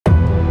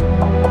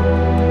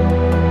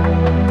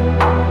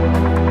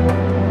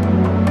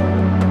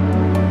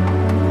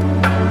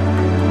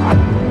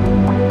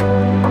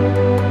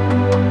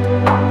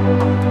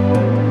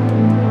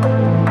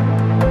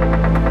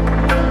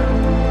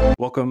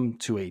Welcome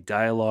to a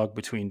dialogue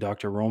between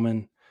Dr.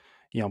 Roman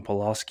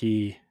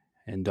Yampolskiy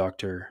and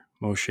Dr.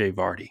 Moshe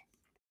Vardi.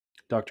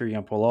 Dr.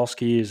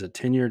 Yampolskiy is a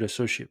tenured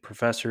associate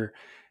professor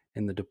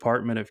in the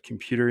Department of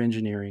Computer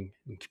Engineering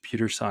and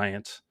Computer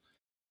Science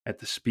at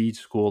the Speed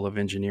School of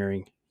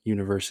Engineering,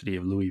 University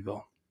of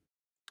Louisville.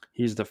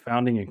 He is the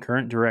founding and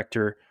current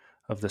director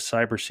of the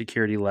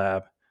Cybersecurity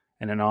Lab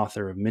and an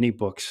author of many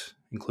books,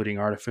 including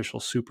Artificial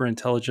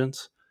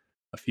Superintelligence,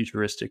 A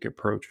Futuristic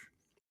Approach.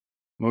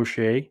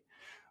 Moshe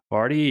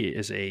Vardi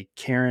is a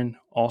Karen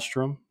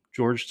Ostrum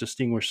George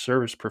Distinguished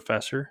Service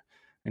Professor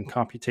in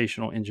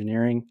Computational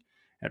Engineering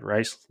at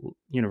Rice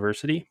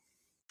University,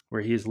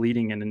 where he is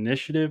leading an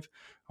initiative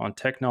on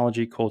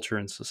technology, culture,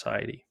 and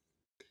society.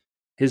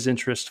 His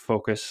interests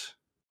focus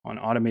on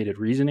automated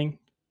reasoning,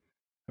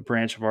 a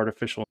branch of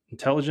artificial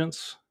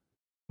intelligence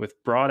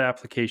with broad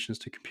applications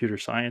to computer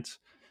science,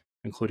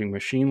 including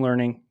machine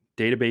learning,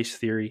 database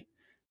theory,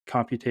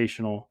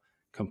 computational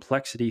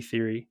complexity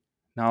theory,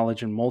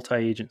 knowledge and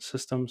multi-agent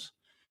systems,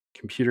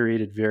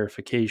 computer-aided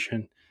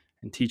verification,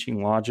 and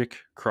teaching logic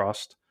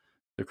across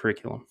the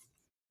curriculum.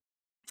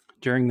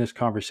 During this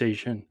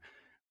conversation,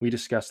 we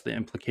discuss the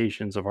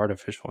implications of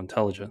artificial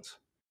intelligence.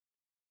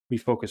 We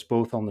focus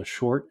both on the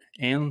short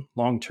and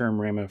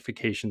long-term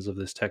ramifications of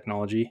this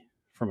technology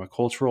from a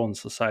cultural and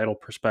societal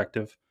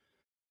perspective,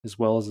 as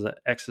well as the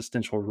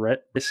existential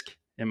risk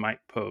it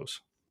might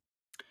pose.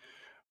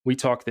 We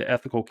talk the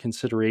ethical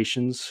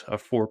considerations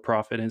of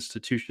for-profit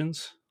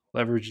institutions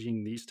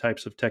leveraging these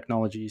types of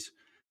technologies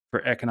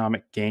for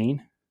economic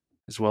gain,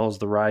 as well as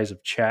the rise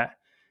of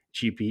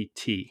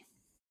ChatGPT.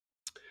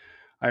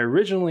 I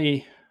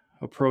originally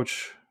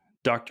approached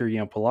Dr.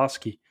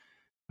 Yampolskiy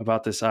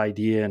about this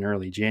idea in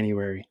early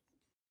January.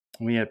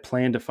 We had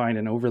planned to find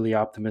an overly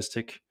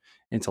optimistic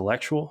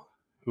intellectual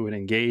who would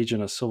engage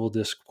in a civil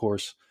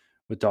discourse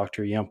with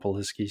Dr.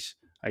 Yampoliskyy's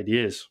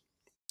ideas.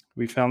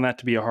 We found that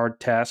to be a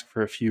hard task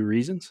for a few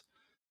reasons.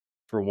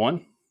 For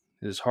one,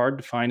 it is hard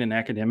to find an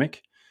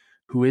academic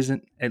who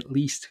isn't at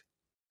least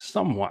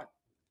somewhat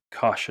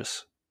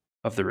cautious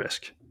of the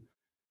risk.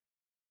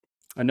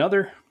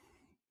 Another,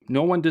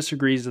 no one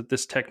disagrees that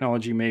this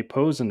technology may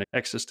pose an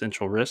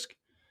existential risk.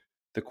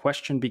 The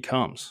question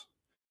becomes,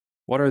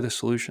 what are the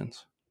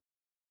solutions?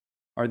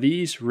 Are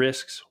these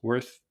risks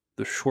worth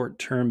the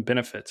short-term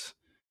benefits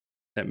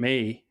that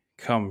may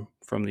come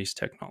from these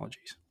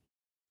technologies?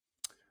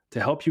 To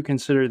help you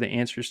consider the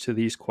answers to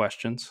these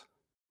questions,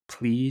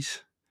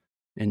 please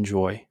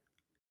enjoy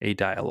a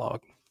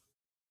dialogue.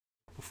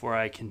 Before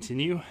I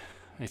continue,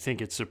 I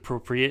think it's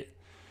appropriate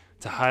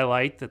to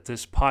highlight that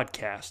this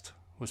podcast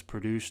was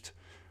produced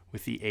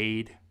with the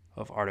aid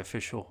of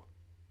artificial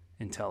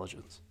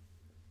intelligence.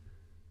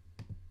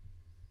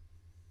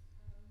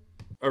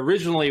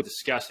 Originally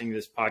discussing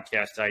this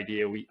podcast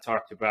idea, we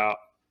talked about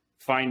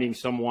finding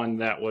someone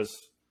that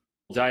was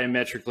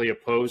diametrically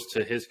opposed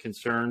to his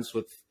concerns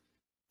with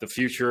the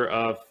future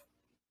of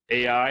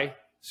AI,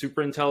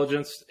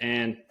 superintelligence,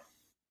 and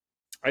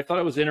I thought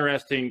it was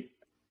interesting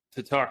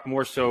to talk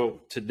more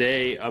so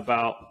today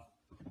about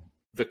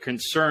the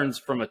concerns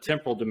from a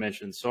temporal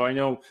dimension. So I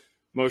know,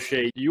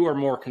 Moshe, you are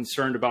more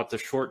concerned about the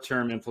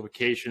short-term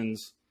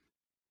implications,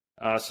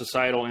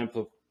 societal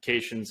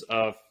implications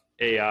of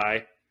AI,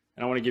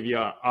 and I want to give you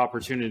an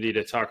opportunity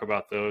to talk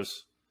about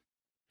those,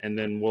 and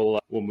then we'll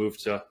move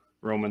to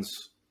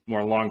Roman's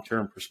more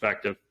long-term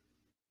perspective.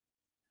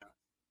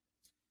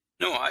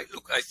 No, I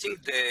think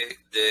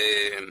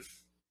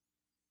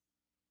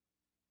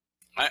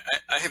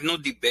I have no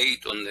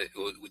debate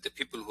with the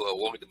people who are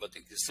worried about the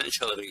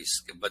existential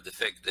risk, about the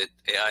fact that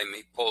AI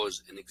may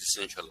pose an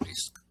existential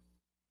risk.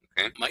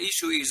 Okay, my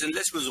issue is, and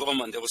less with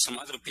Roman, there were some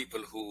other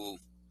people who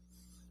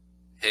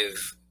have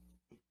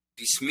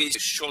dismissed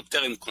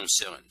short-term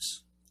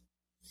concerns.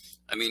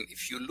 I mean,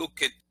 if you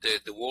look at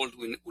the world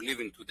we live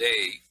in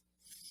today,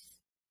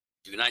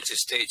 the United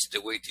States,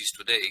 the way it is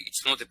today,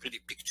 it's not a pretty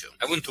picture.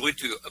 I want to read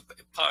to you a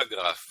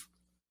paragraph.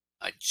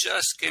 I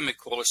just came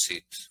across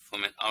it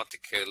from an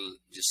article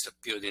just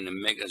appeared in a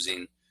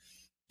magazine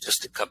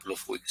just a couple of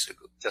weeks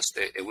ago, just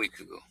a week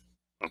ago.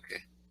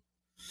 Okay.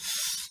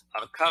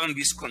 Our Current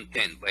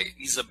Discontent by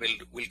Isabel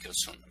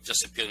Wilkerson,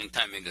 just appeared in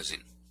Time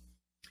magazine.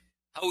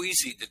 How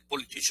is it that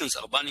politicians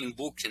are banning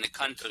books in a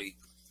country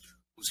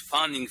whose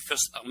founding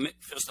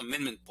First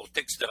Amendment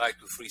protects the right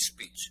to free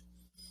speech?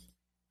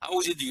 How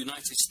is it the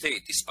United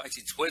States, despite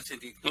its wealth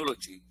and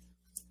technology,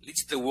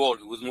 leads the world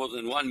with more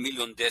than 1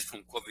 million deaths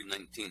from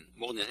COVID-19,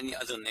 more than any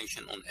other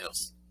nation on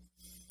earth?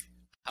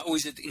 How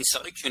is it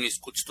insurrectionists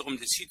could storm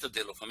the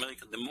citadel of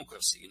American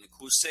democracy in a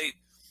crusade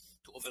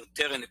to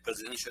overturn a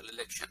presidential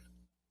election?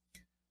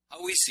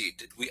 How is it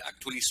that we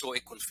actually saw a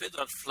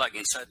Confederate flag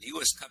inside the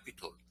US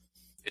Capitol,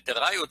 that a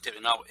rioter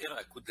in our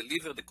era could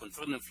deliver the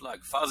Confederate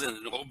flag farther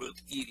than Robert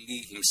E.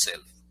 Lee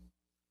himself?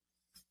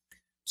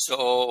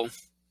 So,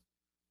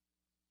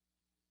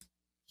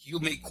 you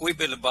may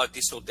quibble about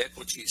this or that,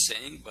 what she's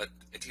saying, but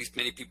at least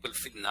many people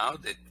feel now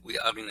that we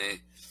are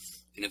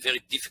in a very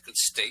difficult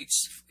state,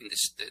 in the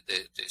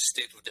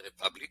state of the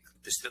Republic,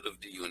 the State of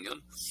the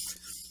Union.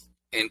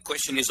 And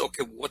question is,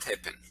 okay, what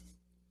happened?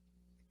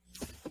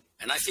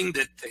 And I think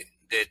that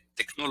that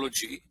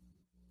technology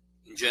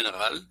in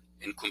general,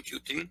 and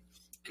computing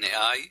and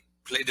AI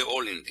played a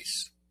role in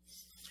this.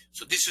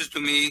 So this is, to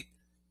me,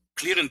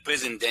 clear and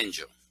present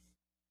danger.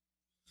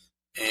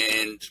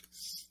 And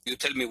you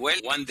tell me, well,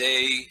 one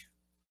day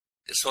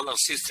the solar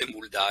system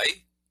will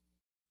die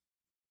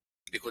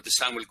because the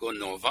sun will go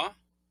nova.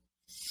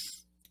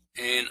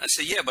 And I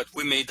say, yeah, but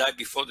we may die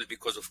before that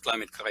because of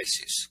climate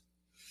crisis.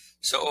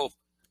 So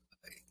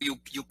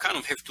you kind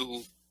of have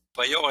to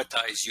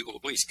prioritize your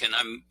risk. And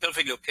I'm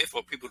perfectly okay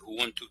for people who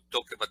want to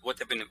talk about what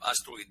happened if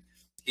asteroid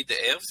hit the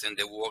Earth and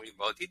they worry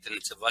about it, and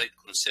it's a valid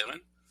concern.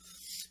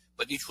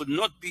 But it should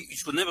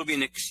never be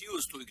an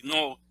excuse to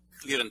ignore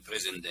clear and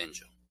present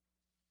danger.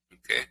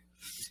 Okay?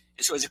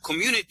 And so as a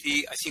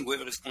community, I think we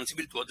have a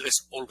responsibility to address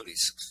all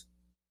risks.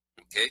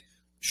 Okay?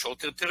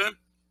 Shorter term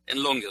and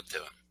longer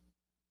term.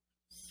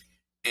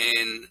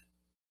 And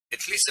at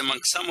least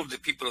among some of the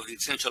people of the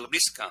essential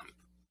risk camp,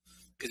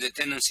 there's a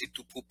tendency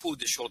to poo-poo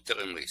the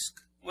short-term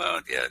risk.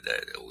 Well, yeah,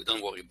 we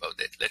don't worry about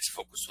that. Let's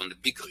focus on the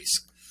big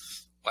risk.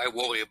 Why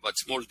worry about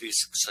small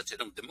risks such as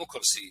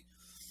democracy,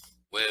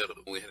 where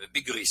we have a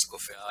big risk of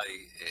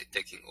AI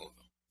taking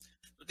over?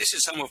 So this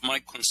is some of my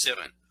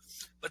concern.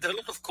 But there are a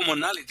lot of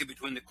commonality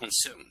between the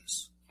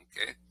concerns,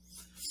 okay?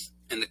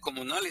 And the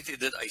commonality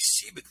that I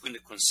see between the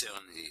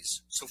concern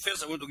is, so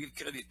first I want to give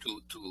credit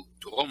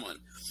to Roman.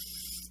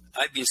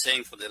 I've been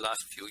saying for the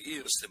last few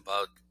years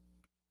about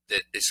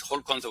that this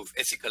whole concept of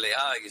ethical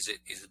AI is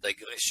a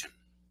digression.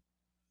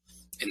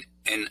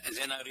 And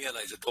then I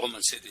realized that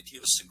Roman said it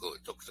years ago.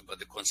 He talked about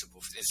the concept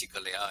of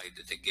ethical AI,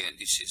 that again,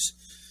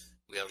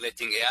 we are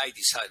letting AI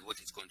decide what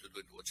it's going to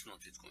do and what not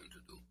it's going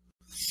to do.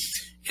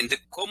 And the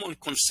common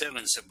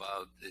concerns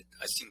about it,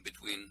 I think,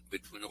 between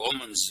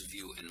Roman's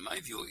view and my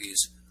view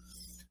is,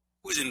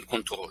 who's in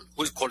control?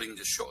 Who's calling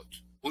the shot?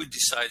 Who is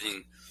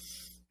deciding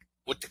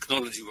what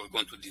technology we're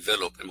going to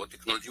develop and what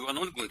technology we're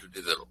not going to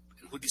develop?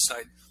 And who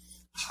decide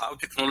how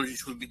technology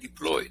should be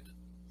deployed?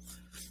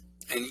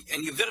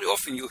 And you very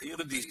often you hear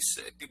these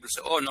people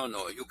say, oh,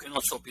 no, you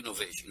cannot stop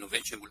innovation.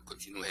 Innovation will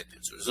continue happening,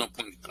 so there's no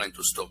point in trying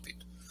to stop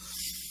it.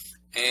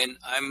 And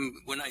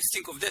when I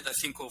think of that, I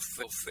think of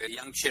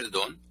young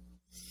Sheldon,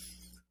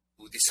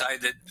 who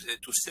decided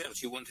to search.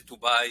 He wanted to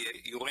buy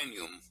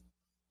uranium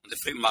on the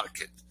free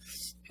market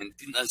and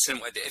didn't understand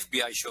why the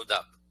FBI showed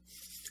up.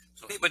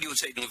 So anybody who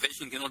say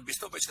innovation cannot be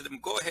stopped, I said to them,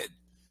 go ahead,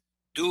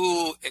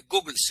 do a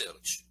Google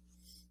search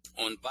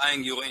on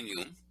buying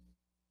uranium,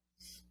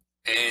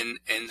 and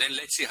then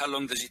let's see how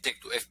long does it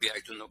take to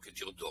FBI to knock at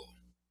your door.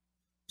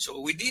 So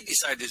we did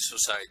decide as a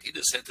society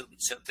that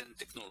certain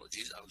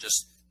technologies are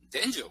just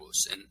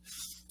dangerous,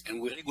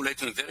 and we regulate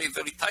them very,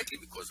 very tightly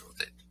because of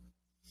that.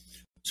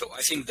 So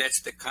I think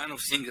that's the kind of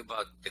thing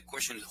about the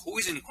question, who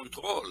is in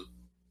control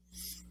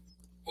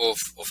of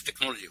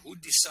technology? Who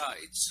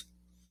decides?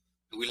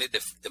 Do we let the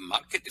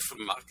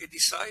free market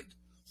decide?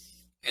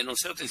 And on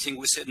certain things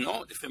we said,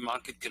 no, the free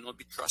market cannot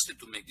be trusted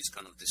to make this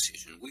kind of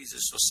decision. We as a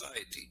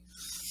society,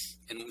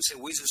 and when we say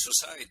we as a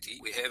society,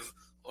 we have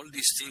all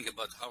this thing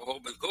about how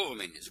horrible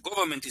government is.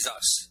 Government is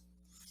us.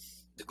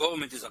 The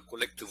government is our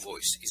collective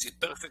voice. Is it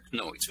perfect?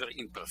 No, it's very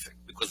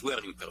imperfect because we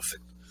are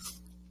imperfect.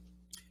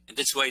 And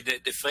that's why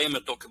the framer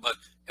talk about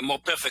a more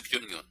perfect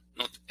union,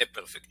 not a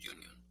perfect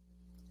union.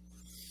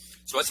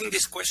 So I think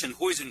this question,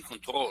 who is in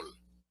control?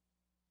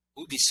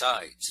 Who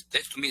decides?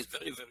 That to me is a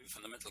very, very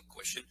fundamental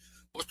question,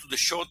 both to the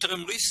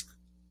short-term risk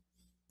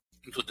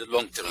and to the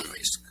long-term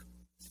risk.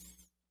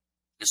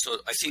 And so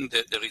I think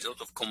that there is a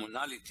lot of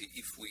commonality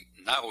if we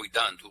narrow it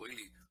down to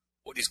really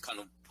what is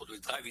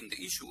driving the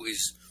issue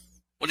is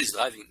who's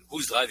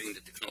driving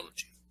the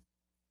technology.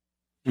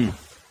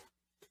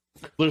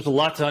 There's a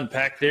lot to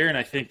unpack there, and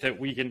I think that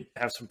we can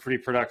have some pretty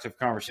productive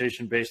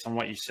conversation based on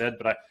what you said,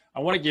 but I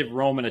want to give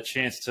Roman a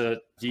chance to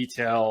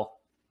detail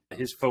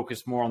his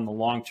focus more on the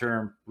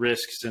long-term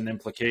risks and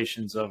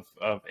implications of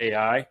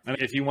AI. And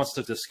if he wants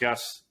to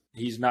discuss,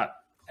 he's not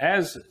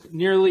as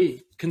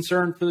nearly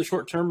concerned for the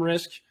short-term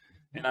risk,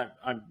 and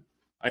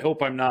I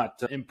hope I'm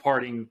not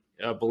imparting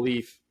a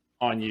belief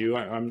on you.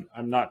 I'm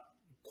not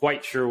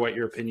quite sure what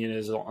your opinion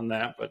is on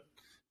that, but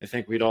I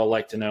think we'd all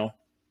like to know.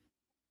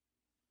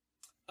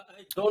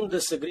 I don't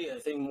disagree. I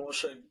think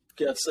Moshe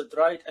gets it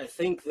right. I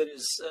think there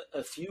is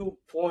a few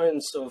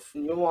points of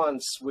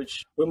nuance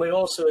which we may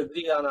also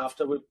agree on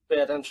after we pay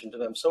attention to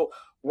them. So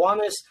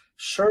one is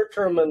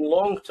short-term and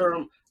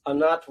long-term are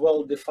not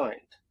well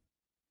defined.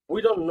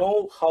 We don't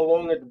know how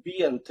long it'll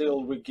be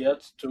until we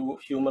get to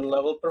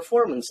human-level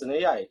performance in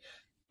AI.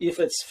 If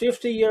it's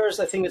 50 years,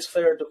 I think it's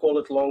fair to call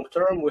it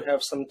long-term. We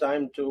have some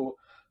time to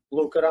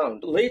look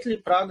around. Lately,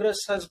 progress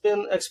has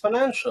been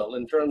exponential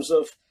in terms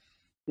of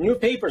new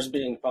papers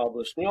being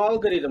published, new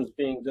algorithms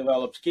being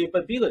developed,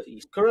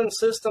 capabilities. Current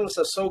systems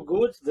are so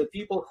good that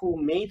people who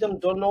made them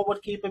don't know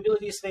what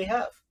capabilities they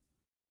have.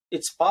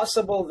 It's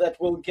possible that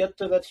we'll get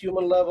to that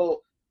human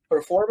level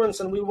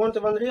performance and we won't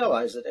even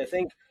realize it. I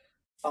think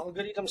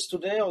algorithms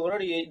today are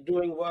already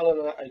doing well in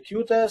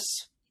IQ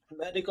tests.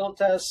 medical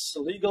tests,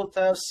 legal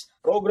tests,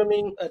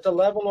 programming at the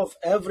level of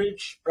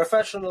average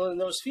professional in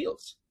those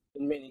fields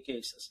in many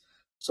cases.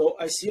 So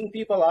I've seen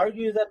people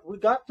argue that we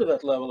got to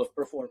that level of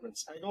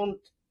performance. I don't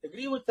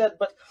agree with that,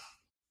 but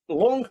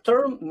long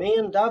term may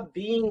end up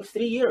being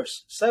 3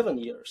 years, 7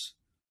 years.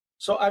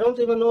 So I don't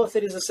even know if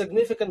there is a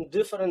significant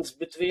difference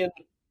between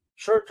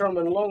short term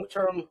and long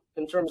term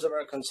in terms of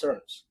our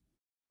concerns.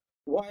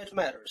 Why it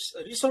matters?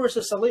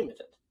 Resources are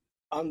limited.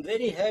 I'm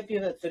very happy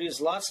that there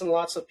is lots and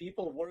lots of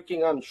people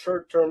working on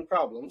short-term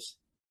problems,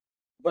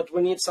 but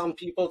we need some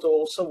people to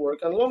also work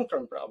on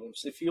long-term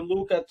problems. If you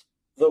look at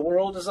the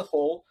world as a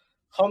whole,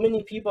 how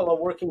many people are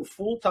working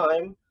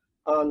full-time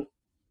on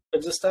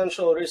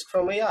existential risk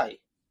from AI?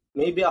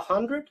 Maybe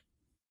 100?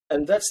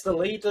 And that's the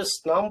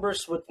latest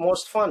numbers with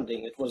most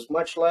funding. It was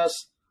much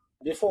less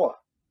before.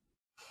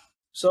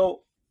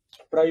 So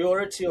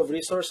priority of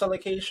resource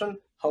allocation,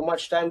 how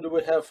much time do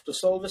we have to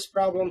solve this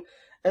problem?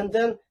 And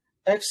then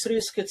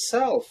X-risk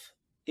itself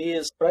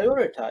is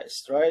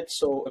prioritized, right?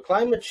 So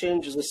climate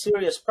change is a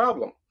serious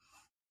problem.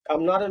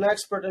 I'm not an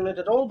expert in it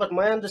at all, but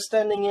my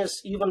understanding is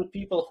even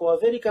people who are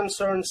very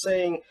concerned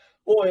saying,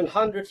 oh, in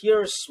 100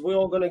 years, we're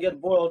all going to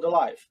get boiled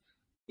alive.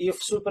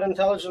 If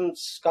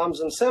superintelligence comes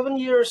in 7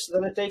 years,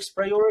 then it takes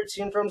priority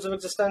in terms of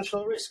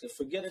existential risk. If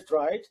we get it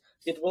right,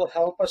 it will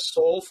help us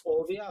solve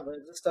all the other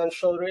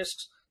existential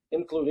risks,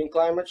 including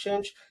climate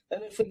change.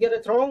 And if we get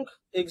it wrong,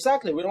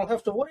 exactly, we don't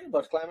have to worry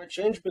about climate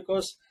change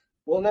because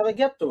we'll never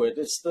get to it.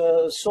 It's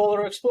the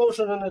solar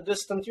explosion in a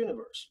distant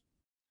universe.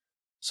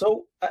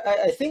 So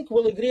I think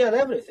we'll agree on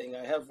everything.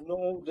 I have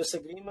no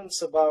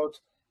disagreements about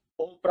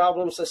all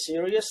problems are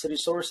serious.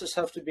 Resources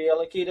have to be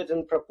allocated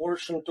in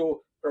proportion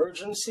to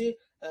urgency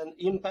and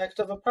impact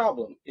of a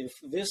problem. If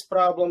this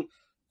problem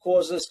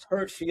causes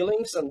hurt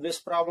feelings and this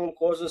problem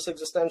causes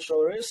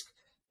existential risk,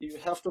 you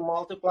have to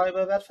multiply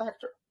by that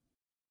factor.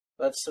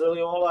 That's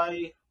really all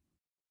I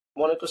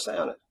wanted to say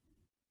on it.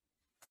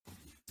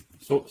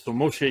 So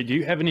Moshe, do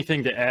you have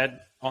anything to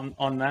add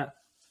on that?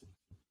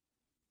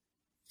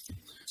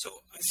 So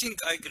I think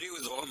I agree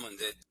with Roman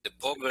that the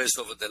progress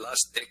over the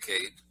last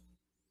decade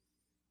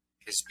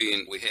has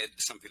been, we had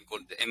something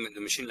called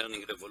the machine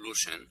learning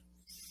revolution,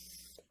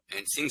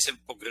 and things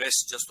have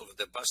progressed just over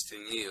the past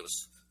 10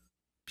 years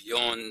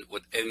beyond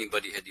what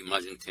anybody had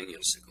imagined 10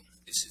 years ago.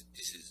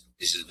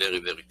 This is very,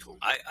 very true.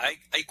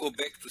 I go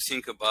back to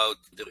think about,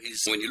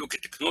 when you look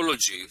at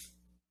technology,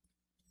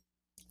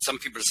 some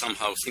people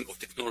somehow think of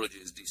technology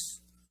as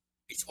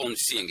its own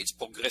thing. It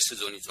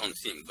progresses on its own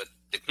thing, but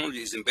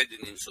technology is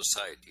embedded in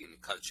society, in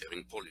culture,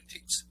 in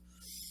politics.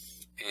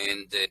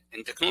 And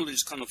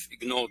technologies kind of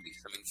ignore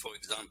this. I mean, for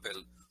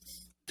example,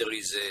 there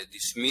is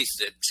this myth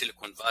that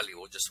Silicon Valley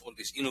or just all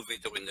these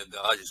innovators in their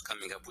garages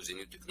coming up with a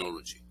new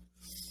technology.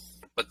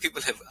 But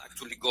people have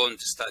actually gone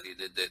to study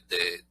that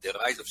the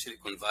rise of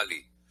Silicon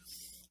Valley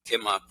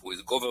came up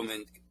with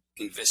government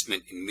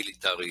investment in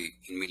military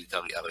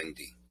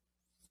R&D.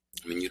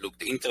 I mean, you look,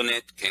 the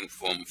internet came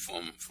from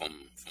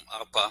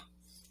ARPA,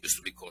 used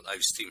to be called, I'm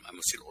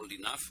still old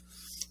enough,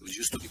 it was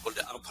used to be called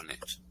the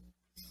ARPANET.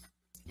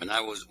 When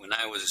I was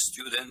a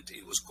student,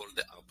 it was called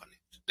the ARPANET.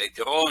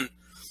 Later on,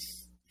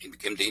 it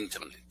became the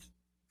internet,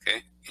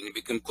 okay? And it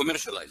became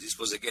commercialized. This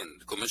was, again,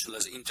 the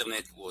commercialized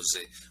internet was,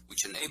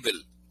 which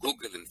enabled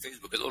Google and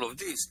Facebook and all of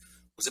this,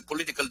 was a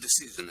political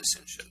decision,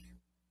 essentially.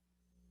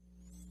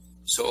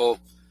 So,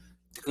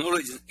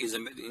 technology is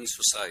embedded in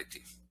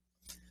society.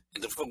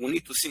 And therefore, we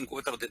need to think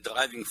what are the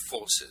driving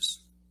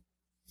forces.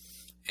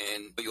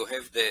 And you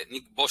have the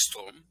Nick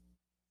Bostrom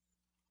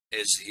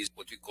as his,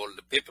 what we call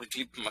the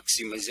paperclip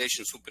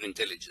maximization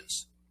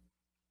superintelligence.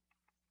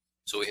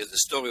 So he has the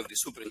story of the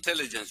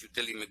superintelligence. You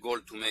tell him a goal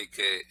to make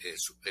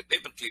a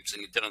paperclips,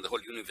 and you turn the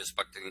whole universe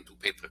back into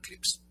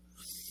paperclips.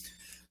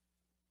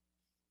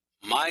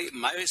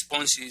 My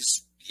response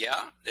is,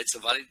 yeah, that's a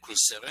valid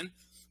concern,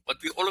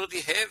 but we already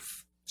have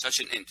such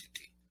an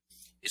entity.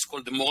 It's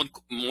called the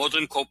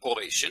modern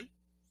corporation,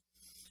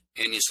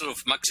 and instead of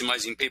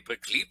maximizing paper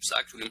clips,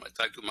 actually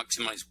try to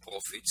maximize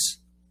profits.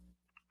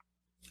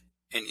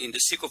 And in the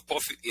sake of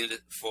profit,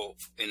 for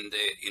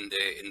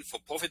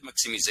profit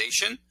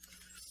maximization,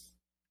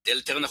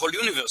 they'll turn the whole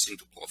universe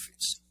into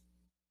profits.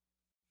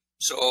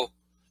 So,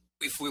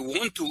 if we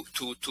want to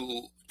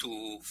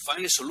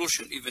find a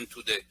solution, even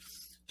to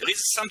there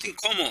is something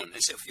common. I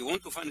say, if you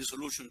want to find a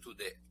solution to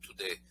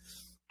the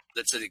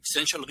that's an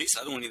essential risk.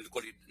 I don't want to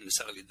call it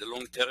necessarily the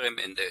long term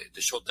and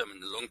the short term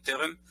and the long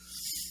term,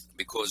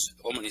 because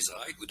Roman is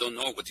right. We don't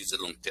know what is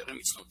the long term.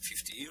 It's not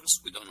 50 years.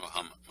 We don't know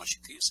how much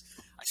it is.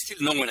 I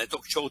still know when I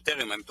talk short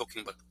term, I'm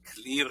talking about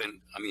clear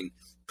and,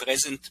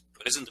 present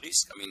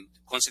risk.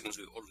 Consequences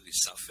we've already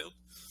suffered.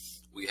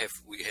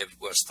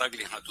 We're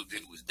struggling how to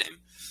deal with them.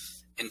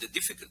 And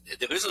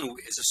the reason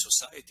we, as a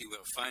society,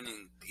 we're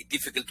finding it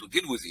difficult to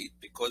deal with it,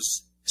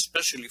 because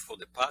especially for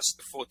the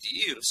past 40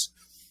 years,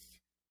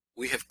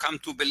 we have come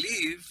to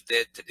believe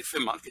that the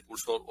free market will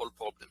solve all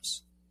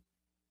problems.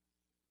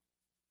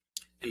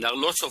 And there are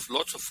lots of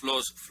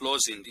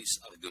flaws in this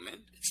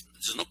argument.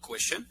 There's no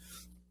question.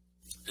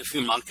 The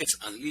free markets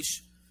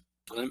unleash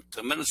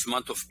tremendous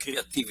amount of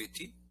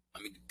creativity.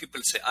 I mean,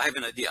 people say, I have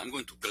an idea, I'm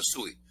going to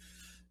pursue it.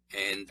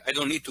 And I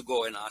don't need to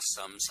go and ask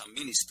some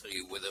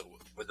ministry whether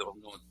or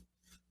not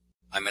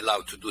I'm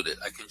allowed to do that.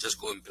 I can just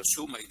go and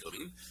pursue my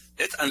dream.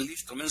 That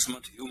unleashed tremendous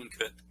amount of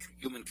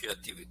human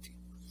creativity.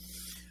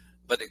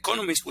 But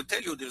economists will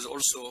tell you there's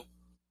also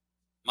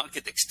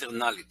market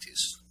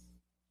externalities.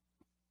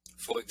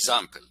 For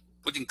example,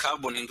 putting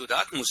carbon into the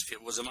atmosphere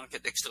was a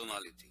market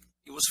externality.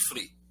 It was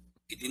free.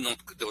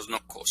 There was no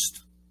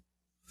cost.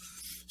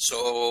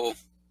 So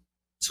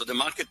the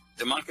market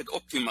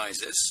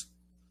optimizes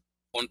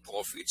on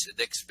profits at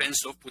the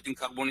expense of putting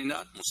carbon in the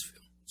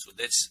atmosphere. So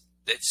that's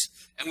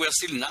and we are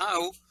still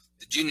now,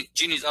 the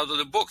genie is out of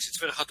the box. It's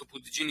very hard to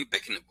put the genie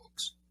back in the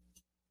box.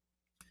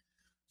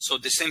 So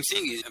the same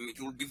thing is, I mean,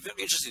 it will be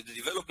very interesting. The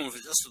development of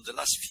just the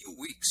last few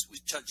weeks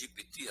with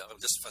ChatGPT are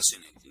just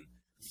fascinating.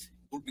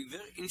 It will be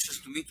very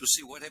interesting to me to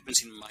see what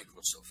happens in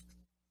Microsoft.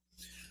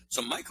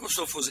 So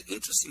Microsoft was an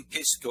interesting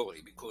case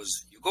story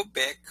because you go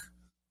back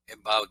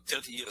about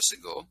 30 years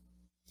ago,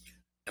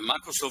 and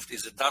Microsoft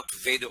is the Darth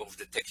Vader of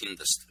the tech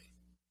industry.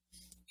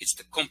 It's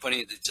the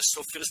company that's just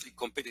so fiercely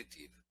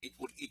competitive, it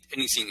will eat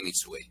anything in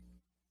its way.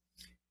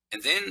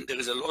 And then there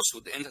is a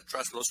lawsuit, the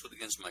antitrust lawsuit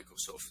against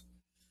Microsoft.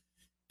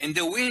 And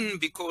they win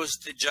because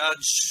the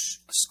judge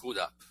screwed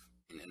up,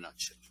 in a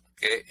nutshell.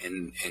 Okay,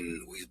 and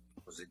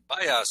was it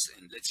bias,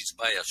 and let its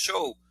bias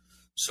show,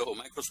 so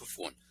Microsoft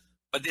won.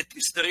 But at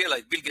least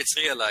Bill Gates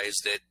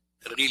realized that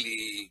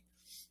really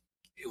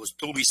it was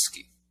too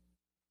risky.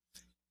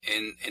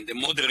 And they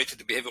moderated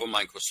the behavior of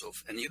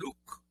Microsoft. And you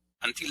look,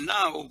 until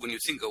now, when you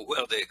think of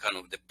where the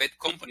bad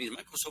companies,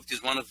 Microsoft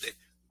is one of the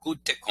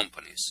good tech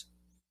companies.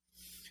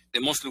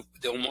 They're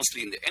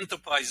mostly in the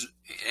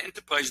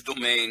enterprise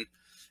domain.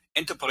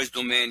 Enterprise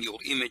domain, your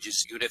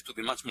images, you'd have to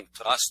be much more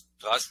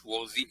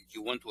trustworthy.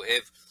 You want to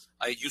have,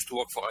 I used to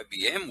work for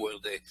IBM, where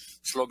the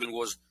slogan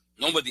was,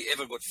 nobody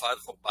ever got fired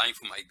for buying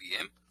from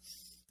IBM.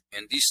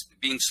 And this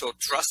being so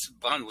trusted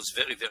brand was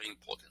very, very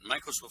important.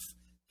 Microsoft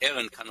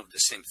earned kind of the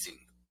same thing,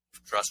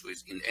 trust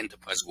in the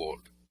enterprise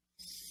world.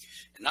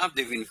 And now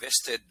they've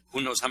invested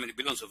who knows how many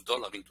billions of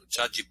dollars into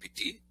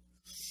ChatGPT.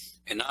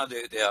 And now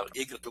they are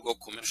eager to go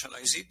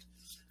commercialize it.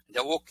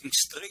 They're walking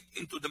straight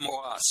into the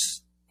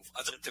morass of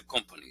other tech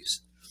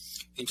companies,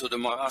 into the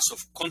morass of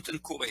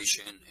content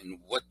curation and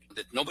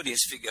that nobody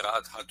has figured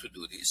out how to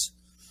do this.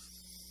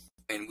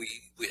 And we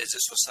as a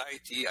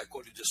society, I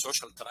call it the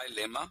social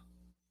trilemma,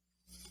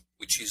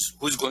 which is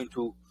who's going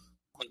to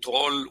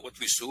control what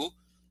we do.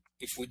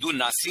 If we do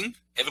nothing,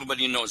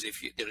 everybody knows if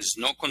there is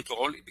no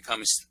control, it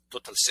becomes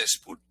total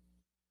cesspool.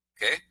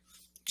 Okay?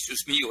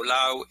 Excuse me, you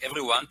allow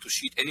everyone to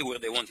shit anywhere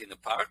they want in the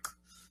park,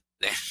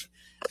 then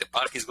the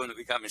park is going to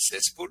become a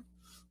cesspool.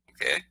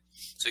 Okay?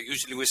 So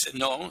usually we say,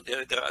 no,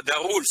 there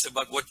are rules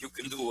about what you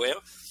can do where.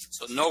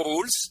 So no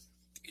rules,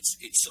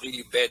 it's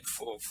really bad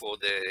for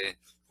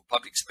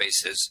public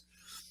spaces.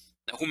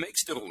 Now, who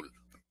makes the rule?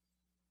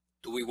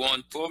 Do we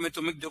want government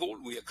to make the rule?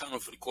 We are kind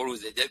of recall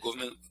with the idea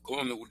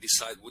government will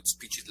decide which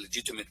speech is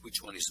legitimate,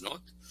 which one is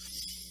not.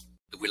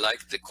 Do we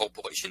like the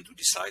corporation to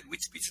decide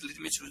which speech is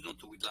legitimate, which is not?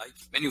 Do we like?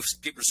 Many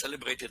people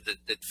celebrated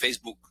that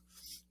Facebook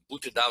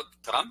booted out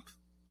Trump,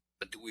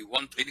 but do we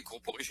want really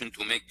corporation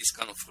to make this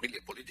kind of really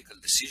political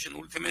decision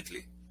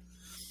ultimately?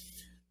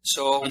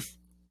 So,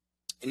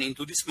 and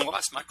into this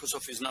morass,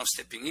 Microsoft is now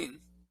stepping in,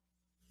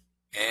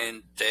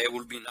 and there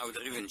will be now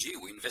the revenge.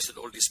 We invested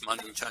all this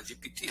money in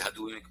ChatGPT. How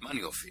do we make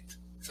money off it?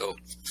 So,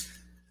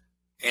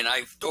 and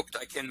I've talked,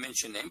 I can't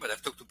mention name, but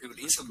I've talked to people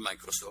inside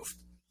Microsoft,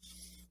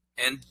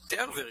 and they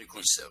are very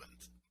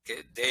concerned.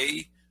 Okay,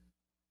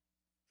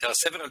 there are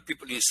several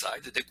people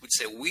inside that they could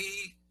say,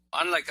 we,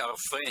 unlike our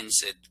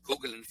friends at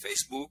Google and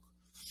Facebook,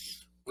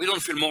 we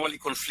don't feel morally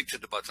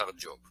conflicted about our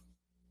job.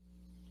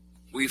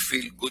 We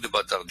feel good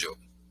about our job.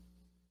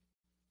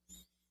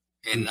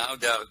 And now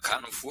they are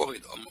kind of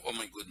worried, oh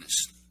my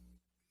goodness.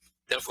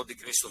 Therefore, the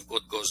grace of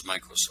God goes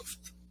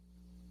Microsoft.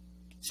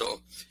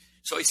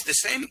 So it's the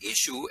same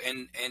issue,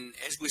 and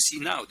as we see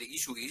now, the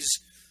issue is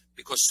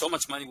because so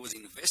much money was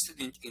invested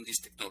in this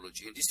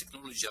technology, and this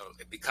technology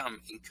have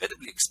become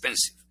incredibly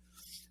expensive.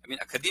 I mean,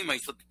 academia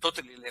is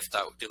totally left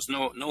out. There's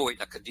no way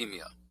in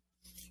academia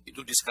you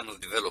do this kind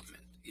of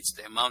development. It's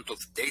the amount of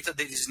data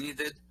that is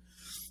needed,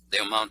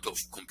 the amount of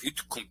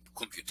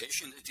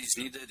computation that is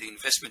needed. The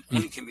investment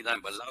only can be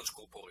done by large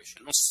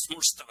corporation, not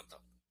small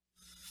startup.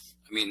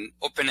 I mean,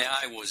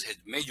 OpenAI had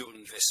major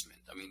investment.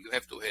 I mean, you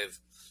have to have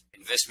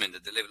investment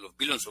at the level of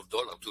billions of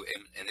dollars to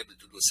enable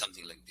to do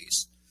something like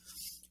this.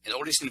 And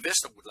all these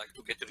investors would like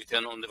to get a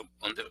return on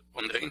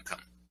their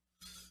income.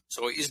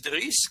 So is the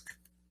risk?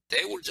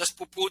 They will just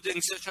put the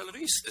existential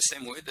risk the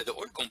same way that the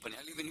oil company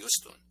I live in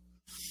Houston.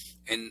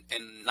 And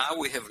now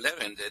we have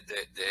learned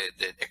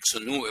that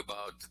Exxon knew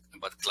about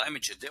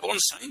climate change. Their own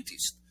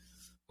scientists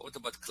wrote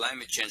about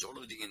climate change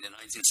already in the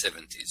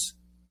 1970s.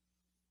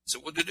 So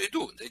what do?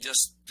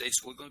 It's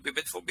going to be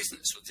bad for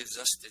business. So they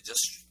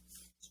just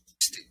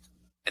it.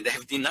 And they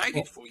have denied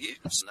it for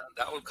years. Now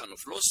there are all kind of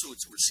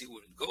lawsuits. We'll see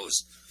where it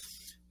goes.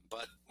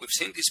 But we've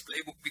seen this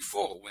playbook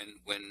before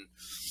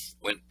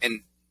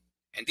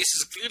and this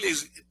is clearly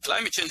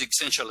climate change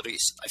existential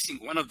risk. I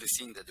think one of the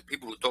things that the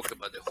people who talk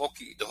about the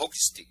hockey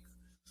stick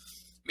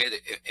made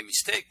a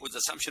mistake was the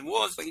assumption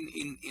was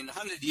in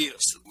 100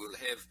 years we'll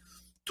have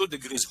 2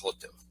 degrees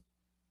hotter.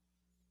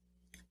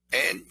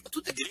 And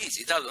 2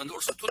 degrees, and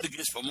also 2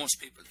 degrees for most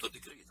people, 2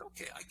 degrees.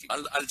 Okay,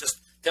 I'll just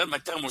turn my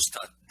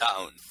thermostat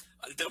down.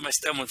 I'll turn my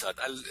thermostat.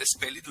 I'll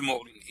spend a little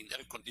more in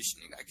air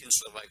conditioning. I can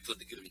survive 2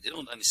 degrees. They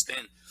don't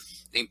understand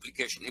the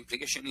implication. The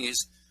implication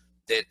is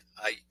that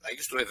I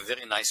used to have a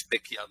very nice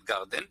backyard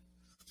garden,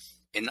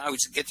 and now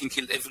it's getting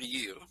killed every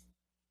year,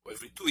 or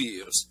every 2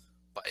 years,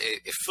 by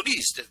a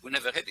freeze that we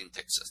never had in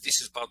Texas.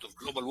 This is part of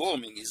global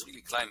warming, is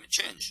really climate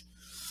change.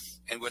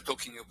 And we're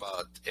talking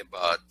about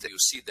you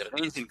see the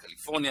rains in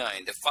California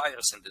and the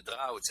fires and the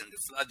droughts and the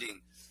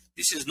flooding.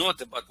 This is not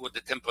about what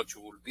the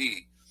temperature will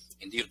be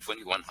in the year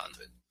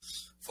 2100.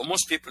 For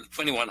most people,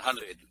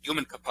 2100,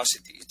 human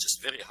capacity is just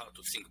very hard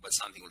to think about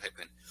something will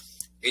happen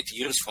 80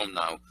 years from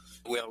now.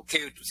 We are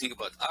okay to think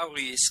about our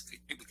risk.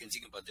 People can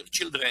think about their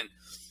children,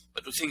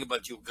 but to think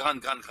about your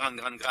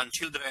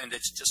grandchildren,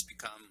 that's just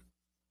become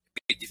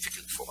a bit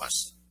difficult for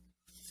us.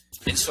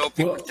 And so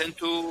people tend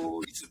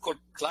to, it's called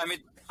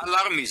climate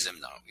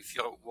alarmism now, if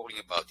you're worrying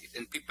about it.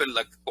 And people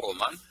like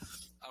Roman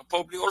are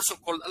probably also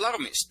called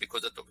alarmists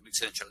because they talk about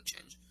essential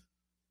change.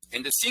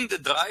 And the thing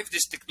that drives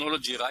this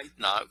technology right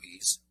now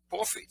is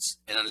profits.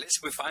 And unless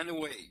we find a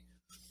way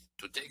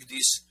to take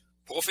this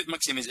profit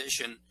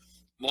maximization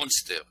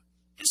monster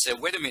and say,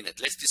 wait a minute,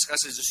 let's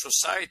discuss as a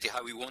society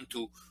how we want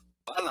to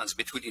balance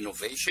between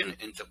innovation,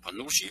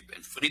 entrepreneurship,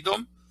 and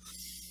freedom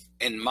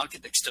and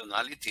market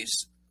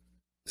externalities,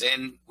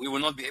 then we will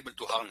not be able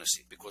to harness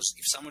it, because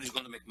if someone is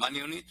going to make money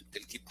on it,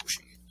 they'll keep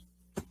pushing it.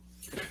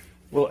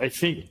 Well, I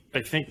think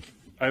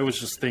I was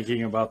just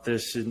thinking about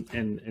this,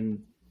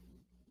 and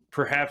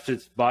perhaps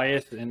it's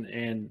biased,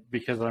 and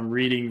because I'm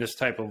reading this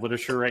type of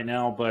literature right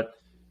now, but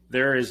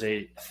there is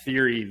a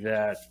theory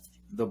that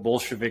the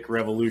Bolshevik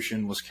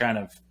Revolution was kind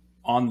of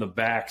on the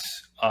backs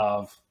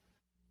of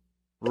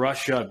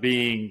Russia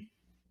being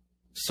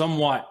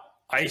somewhat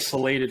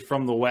isolated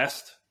from the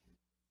West,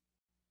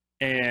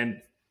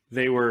 and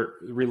they were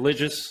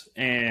religious,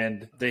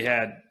 and they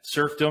had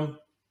serfdom,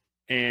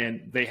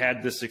 and they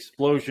had this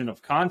explosion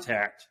of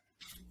contact,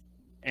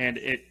 and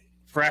it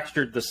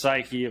fractured the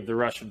psyche of the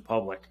Russian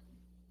public.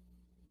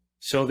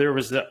 So there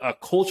was a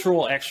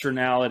cultural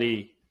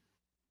externality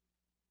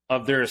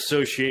of their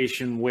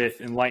association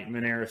with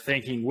Enlightenment era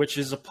thinking, which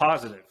is a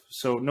positive.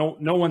 So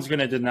no one's going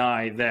to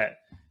deny that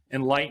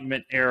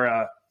Enlightenment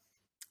era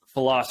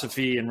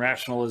philosophy and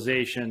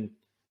rationalization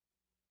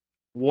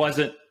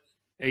wasn't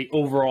an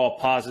overall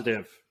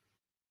positive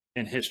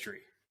in history.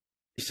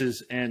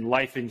 And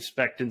life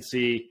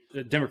expectancy,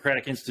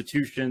 democratic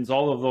institutions,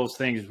 all of those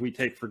things we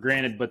take for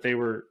granted, but they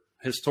were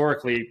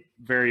historically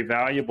very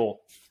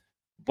valuable.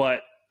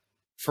 But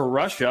for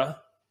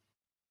Russia,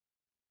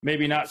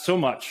 maybe not so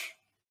much.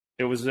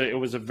 It was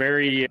a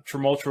very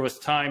tumultuous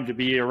time to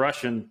be a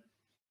Russian,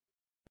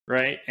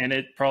 right? And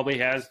it probably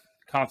has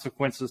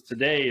consequences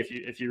today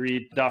if you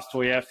read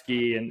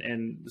Dostoevsky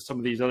and some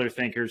of these other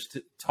thinkers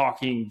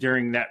talking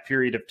during that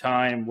period of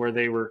time where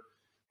they were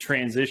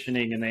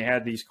transitioning and they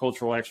had these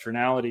cultural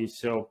externalities.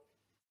 So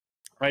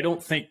I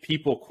don't think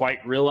people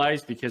quite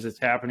realize, because it's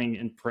happening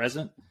in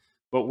present,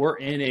 but we're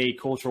in a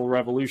cultural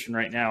revolution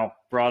right now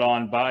brought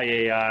on by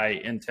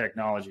AI and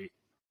technology.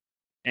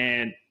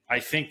 And I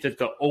think that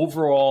the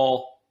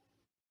overall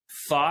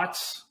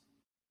thoughts,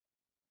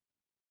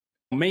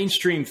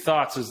 mainstream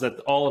thoughts, is that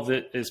all of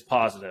it is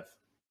positive.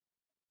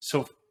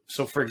 So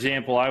for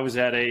example, I was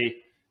at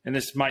and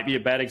this might be a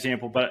bad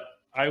example, but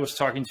I was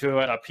talking to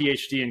a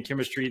PhD in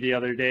chemistry the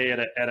other day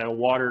at a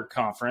water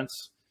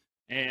conference,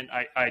 and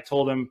I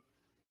told him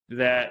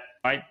that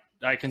I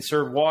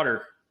conserve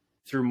water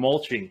through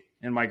mulching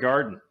in my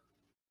garden.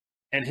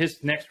 And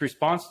his next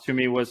response to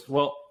me was,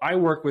 well, I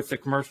work with the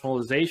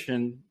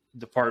commercialization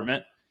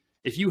department.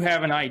 If you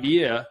have an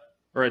idea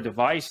or a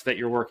device that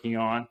you're working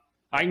on,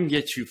 I can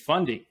get you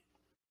funding.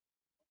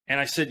 And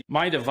I said,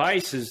 my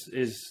device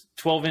is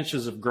 12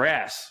 inches of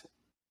grass.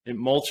 It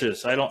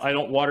mulches. I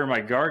don't water my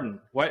garden.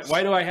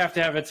 Why do I have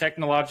to have a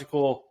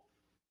technological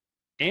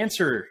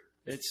answer?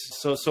 It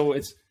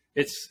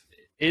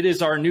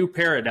is our new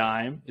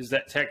paradigm, is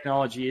that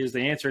technology is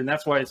the answer. And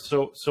that's why it's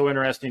so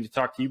interesting to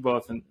talk to you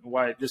both, and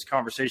why this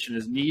conversation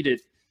is needed.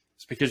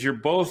 It's because you're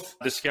both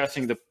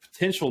discussing the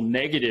potential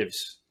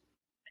negatives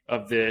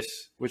of this,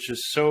 which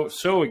is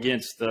so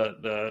against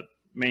the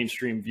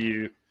mainstream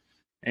view.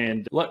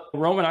 And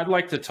Roman, I'd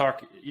like to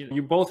talk,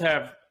 you both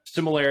have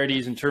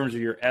similarities in terms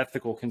of your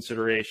ethical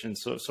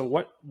considerations. So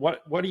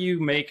what do you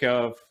make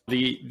of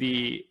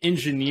the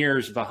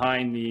engineers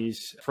behind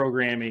these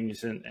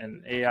programmings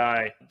and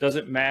AI? Does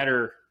it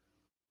matter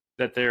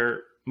that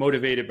they're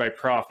motivated by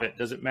profit?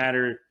 Does it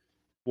matter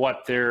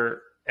what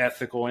their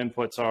ethical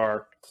inputs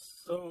are?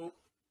 So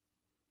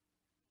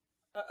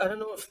I don't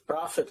know if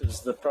profit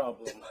is the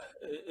problem.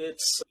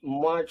 It's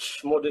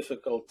much more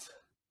difficult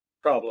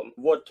problem,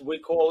 what we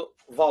call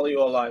value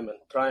alignment,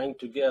 trying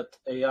to get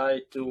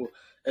AI to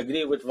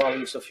agree with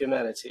values of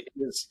humanity,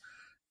 is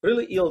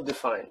really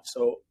ill-defined.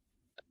 So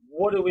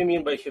what do we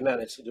mean by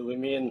humanity? Do we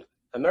mean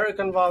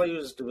American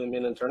values? Do we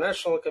mean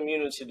international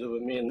community? Do we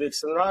mean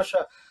Nixon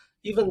Russia?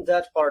 Even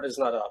that part is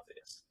not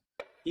obvious.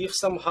 If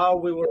somehow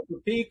we were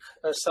to pick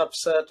a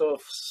subset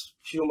of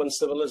human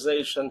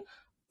civilization,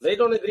 they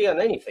don't agree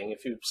on anything.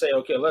 If you say,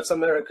 okay, let's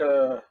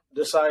America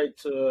decide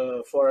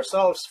for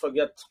ourselves,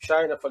 forget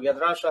China, forget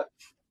Russia,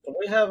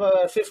 we have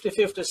a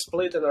 50-50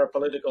 split in our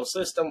political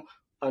system.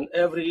 On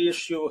every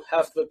issue,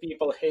 half the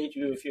people hate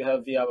you if you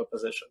have the other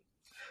position.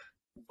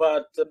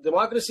 But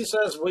democracy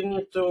says we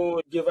need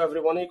to give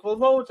everyone equal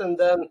vote, and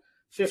then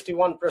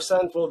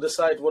 51% will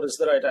decide what is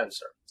the right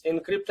answer.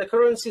 In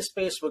cryptocurrency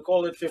space, we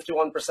call it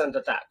 51%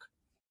 attack.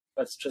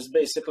 That's just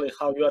basically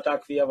how you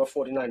attack the other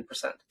 49%.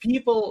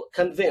 People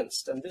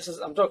convinced, and this is,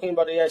 I'm talking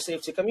about the AI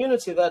safety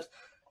community, that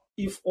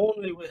if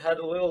only we had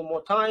a little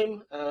more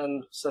time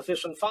and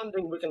sufficient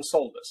funding, we can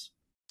solve this.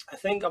 I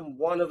think I'm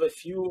one of a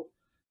few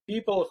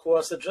people who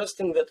are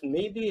suggesting that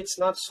maybe it's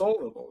not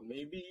solvable.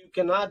 Maybe you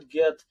cannot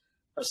get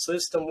a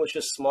system which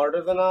is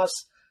smarter than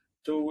us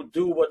to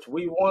do what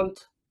we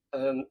want.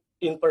 And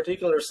in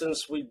particular,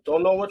 since we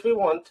don't know what we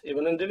want,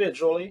 even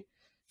individually,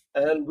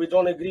 and we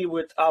don't agree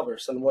with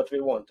others and what we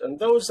want. And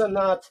those are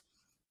not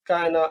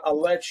kind of, I'll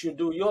let you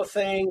do your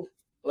thing,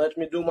 let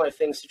me do my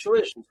thing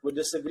situations. We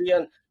disagree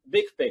on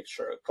big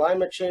picture.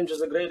 Climate change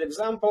is a great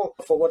example.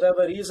 For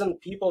whatever reason,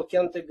 people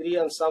can't agree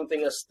on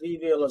something as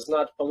trivial as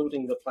not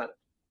polluting the planet.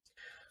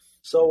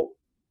 So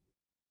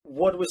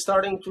what we're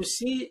starting to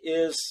see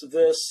is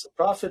this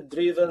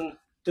profit-driven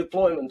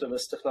deployment of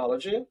this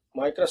technology.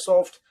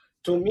 Microsoft,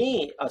 to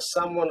me, as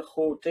someone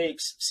who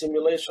takes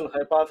simulation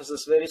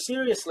hypothesis very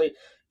seriously,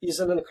 is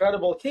an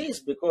incredible case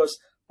because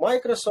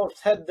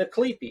Microsoft had the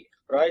Clippy,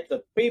 right?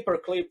 The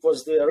paperclip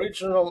was the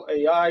original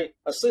AI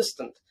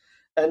assistant.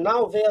 And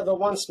now they are the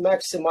ones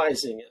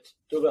maximizing it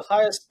to the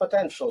highest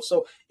potential.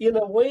 So in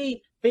a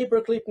way,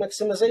 paperclip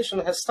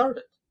maximization has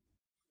started.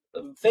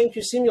 Thank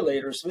you,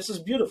 simulators. This is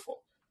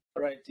beautiful,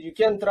 right? You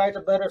can't write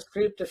a better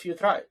script if you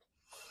tried.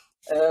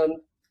 And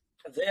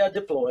they are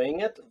deploying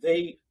it.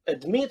 They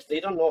admit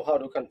they don't know how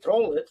to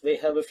control it. They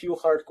have a few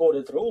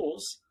hard-coded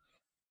rules.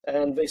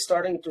 And they're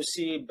starting to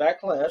see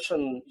backlash,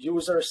 and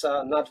users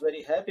are not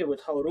very happy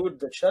with how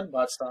rude the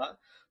chatbots are.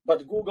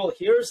 But Google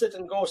hears it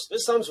and goes,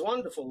 this sounds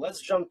wonderful.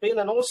 Let's jump in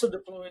and also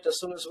deploy it as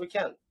soon as we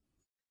can.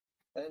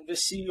 And the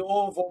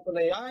CEO of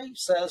OpenAI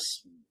says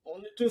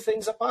only two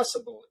things are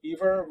possible.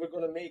 Either we're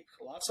going to make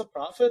lots of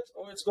profit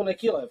or it's going to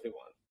kill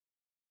everyone.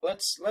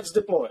 Let's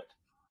deploy it.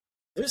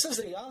 This is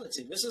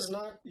reality. This is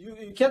not,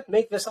 you can't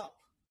make this up.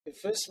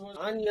 If this was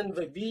Onion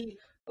the Bee,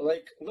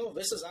 like, no,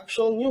 this is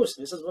actual news.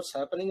 This is what's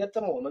happening at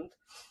the moment.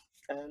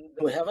 And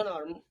we have an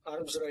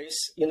arms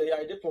race in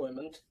AI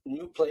deployment.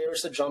 New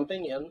players are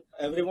jumping in.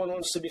 Everyone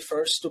wants to be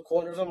first to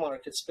corner the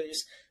market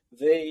space.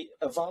 They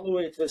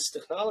evaluate this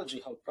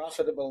technology, how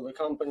profitable the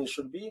company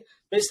should be,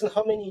 based on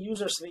how many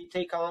users they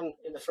take on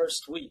in the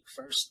first week,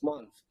 first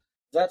month.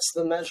 That's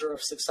the measure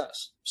of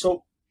success.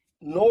 So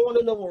no one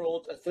in the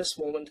world at this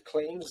moment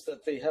claims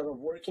that they have a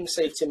working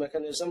safety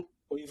mechanism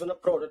or even a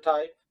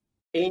prototype,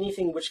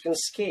 anything which can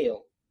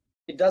scale.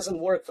 It doesn't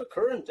work for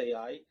current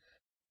AI.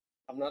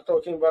 I'm not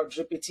talking about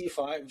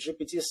GPT-5,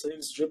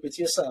 GPT-6,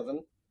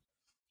 GPT-7.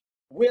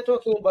 We're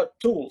talking about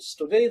tools.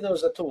 Today,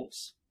 those are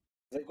tools.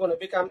 They're going to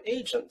become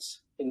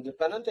agents,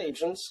 independent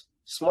agents,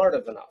 smarter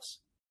than us.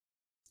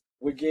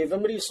 We gave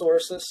them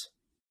resources,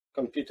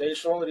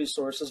 computational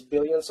resources,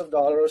 billions of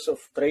dollars of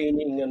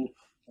training and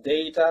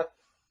data,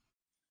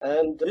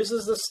 and this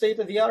is the state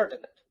of the art in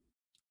it.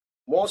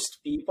 Most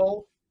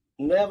people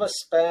never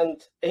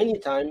spend any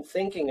time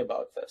thinking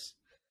about this.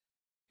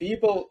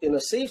 People in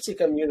a safety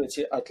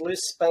community at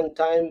least spend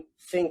time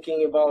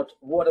thinking about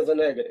what are the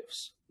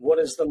negatives, what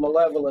is the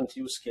malevolent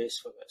use case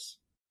for this.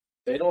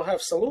 They don't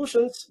have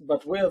solutions,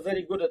 but we are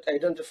very good at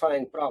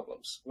identifying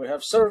problems. We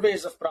have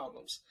surveys of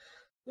problems.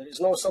 There is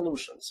no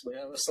solutions. We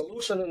have a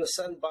solution in the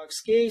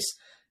sandbox case.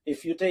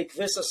 If you take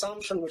this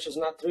assumption, which is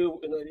not true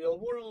in the real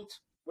world,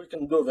 we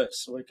can do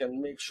this. We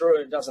can make sure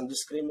it doesn't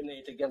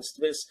discriminate against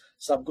this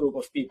subgroup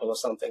of people or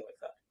something like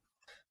that.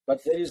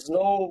 But there is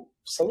no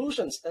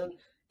solutions. And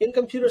in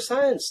computer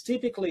science,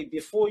 typically,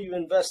 before you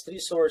invest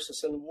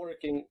resources in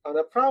working on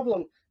a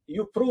problem,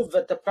 you prove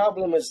that the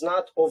problem is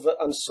not of the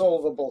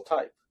unsolvable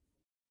type.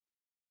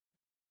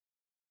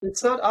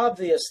 It's not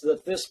obvious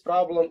that this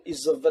problem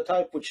is of the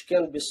type which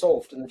can be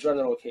solved in the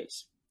general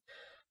case.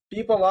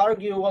 People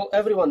argue, well,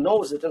 everyone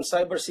knows it. In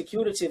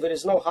cybersecurity, there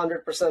is no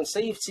 100%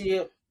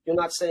 safety. You're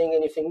not saying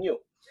anything new.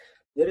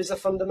 There is a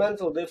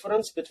fundamental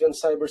difference between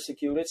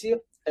cybersecurity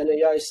and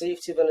AI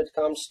safety when it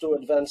comes to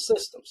advanced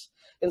systems.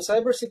 In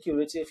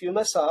cybersecurity, if you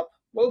mess up,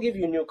 we'll give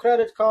you a new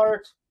credit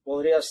card,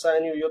 we'll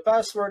reassign you your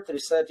password,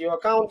 reset your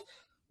account,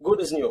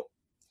 good as new.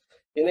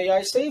 In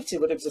AI safety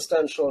with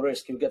existential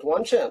risk, you get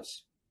one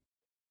chance.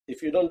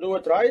 If you don't do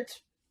it right,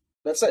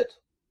 that's it.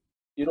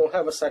 You don't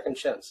have a second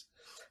chance.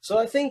 So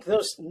I think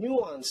those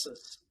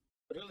nuances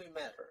really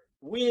matter.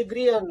 we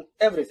agree on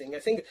everything. I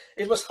think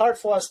it was hard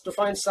for us to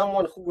find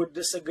someone who would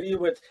disagree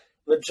with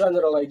the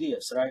general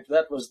ideas, right?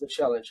 That was the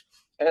challenge.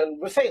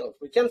 And we failed.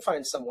 We can't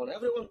find someone.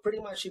 Everyone pretty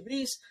much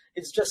agrees.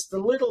 It's just the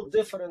little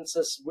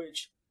differences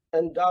which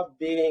end up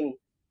being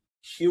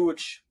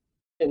huge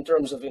in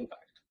terms of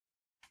impact.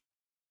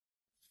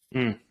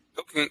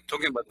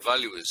 Talking about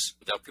values,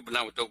 there are people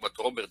now who talk about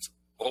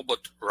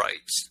robot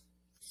rights.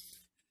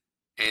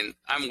 And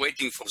I'm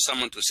waiting for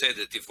someone to say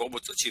that if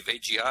robots achieve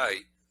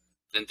AGI,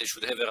 then they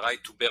should have a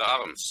right to bear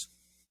arms.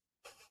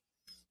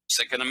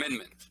 Second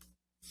Amendment.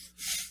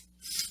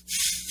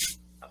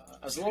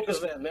 As long as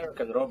they're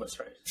American robots,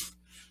 right?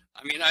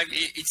 I mean,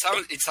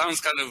 it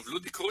sounds kind of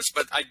ludicrous,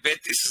 but I bet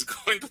this is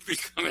going to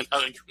become an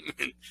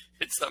argument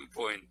at some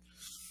point.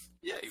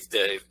 Yeah, if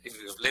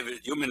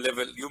human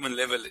level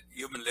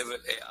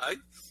AI,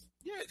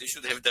 yeah, they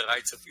should have the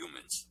rights of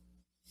humans.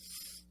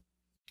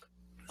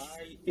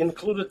 I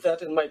included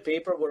that in my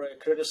paper where I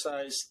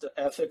criticized the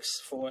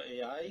ethics for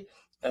AI,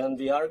 and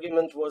the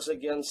argument was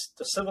against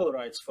the civil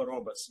rights for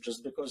robots.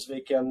 Just because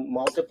they can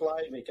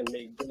multiply, they can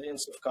make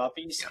billions of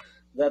copies,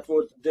 that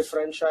would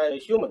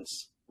differentiate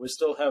humans. We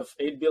still have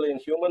 8 billion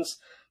humans,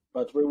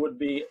 but we would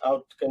be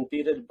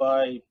outcompeted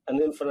by an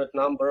infinite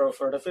number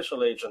of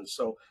artificial agents.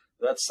 So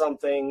that's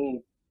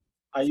something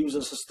I use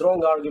as a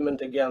strong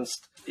argument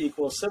against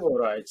equal civil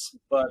rights.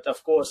 But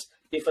of course,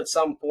 if at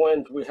some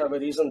point we have a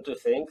reason to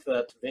think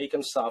that they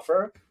can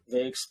suffer,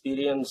 they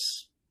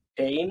experience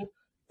pain,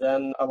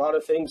 then a lot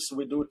of things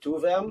we do to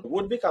them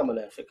would become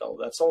unethical.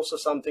 That's also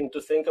something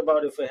to think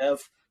about if we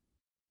have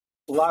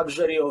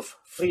luxury of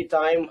free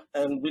time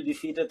and we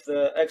defeated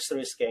the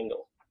X-risk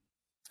angle.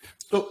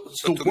 So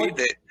to me,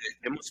 the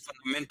most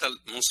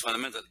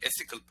fundamental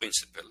ethical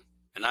principle,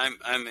 and I'm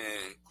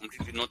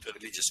completely not a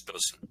religious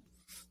person,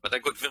 but I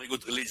got very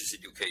good religious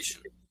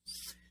education.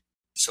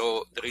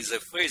 So there is a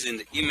phrase, in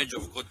the image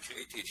of God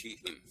created he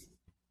him.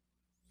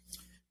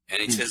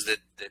 And it says that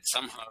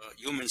somehow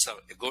humans are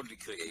a godly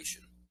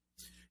creation.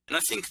 And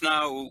I think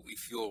now,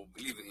 if you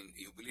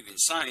believe in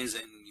science,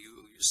 and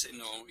you say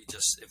no, it's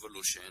just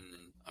evolution.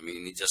 And, I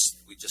mean,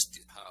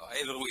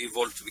 however we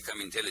evolved to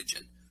become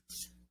intelligent.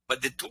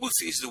 But the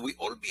truth is that we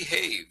all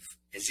behave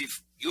as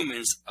if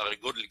humans are a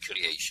godly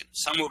creation,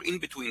 somewhere in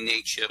between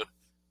nature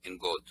and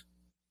God.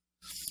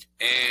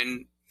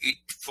 And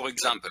for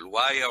example,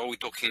 why are we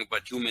talking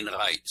about human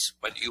rights?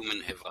 Why do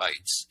humans have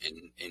rights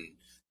and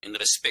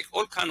respect?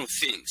 All kind of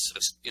things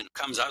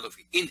comes out of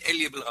it.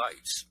 Inalienable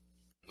rights.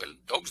 Well,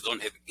 dogs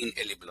don't have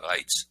inalienable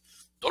rights.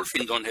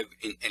 Dolphins don't have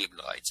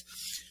inalienable rights.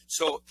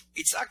 So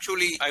it's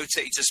actually, I would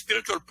say, it's a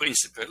spiritual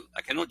principle.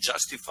 I cannot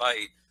justify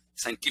it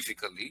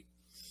scientifically,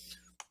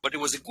 but it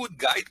was a good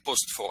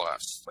guidepost for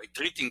us by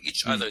treating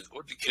each other as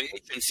godly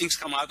creation. Things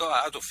come out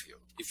of here.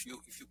 If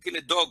you kill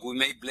a dog, we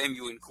may blame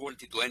you in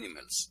cruelty to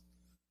animals,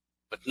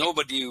 but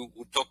nobody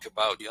would talk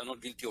about you are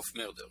not guilty of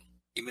murder,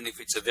 even if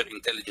it's a very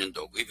intelligent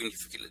dog, even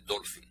if you kill a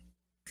dolphin.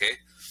 Okay,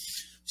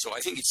 so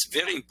I think it's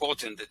very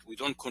important that we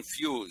don't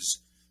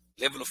confuse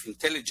level of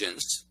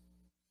intelligence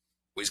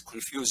with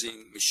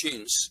confusing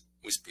machines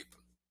with people.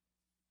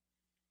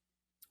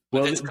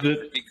 Well, that's kind of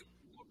a big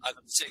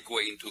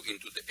segue into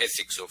the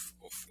ethics of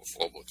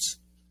robots.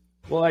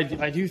 Well, I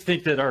do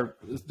think that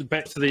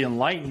back to the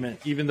Enlightenment,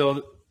 even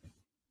though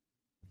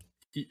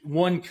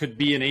one could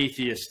be an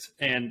atheist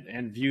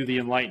and view the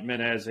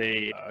Enlightenment as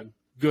a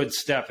good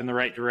step in the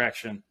right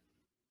direction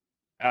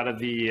out of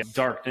the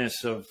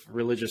darkness of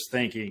religious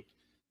thinking,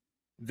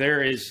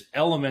 there is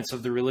elements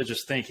of the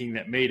religious thinking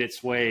that made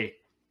its way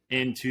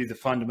into the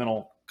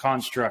fundamental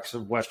constructs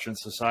of Western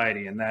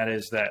society, and that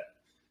is that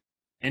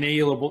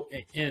inalienable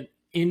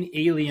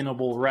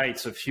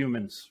rights of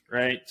humans,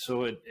 right?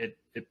 So it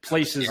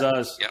places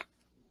us,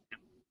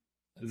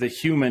 the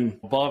human,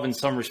 above in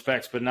some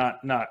respects, but not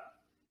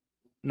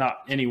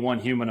any one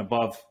human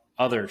above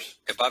others.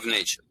 Above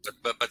nature,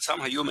 but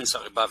somehow humans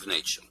are above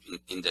nature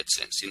in that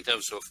sense, in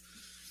terms of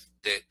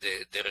the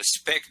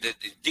respect, the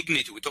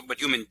dignity. We talk about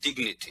human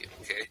dignity,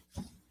 okay?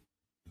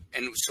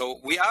 And so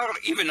we are,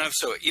 even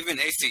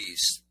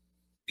atheists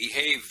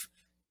behave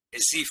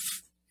as if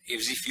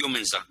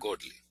humans are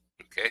godly,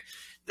 okay?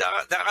 There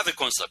are other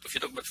concepts. If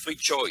you talk about free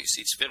choice,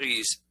 it's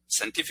very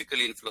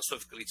scientifically and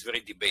philosophically, it's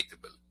very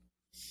debatable.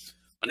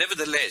 But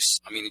nevertheless,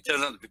 I mean, it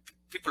turns out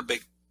people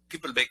make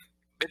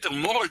better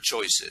moral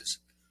choices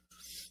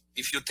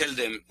if you tell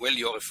them, well,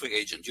 you're a free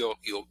agent, you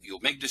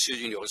make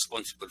decision, you're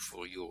responsible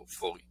for your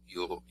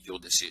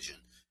decision,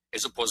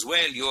 as opposed,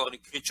 well, you are a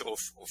creature of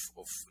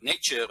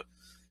nature,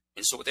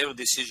 and so whatever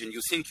decision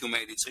you think you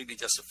made, it's really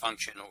just a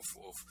function of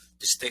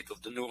the state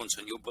of the neurons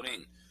in your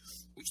brain,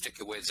 which take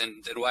away.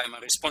 Then why am I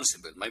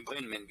responsible? My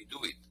brain made me do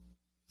it.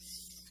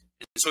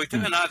 And so it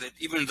turns out that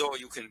even though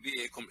you can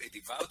be a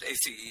devout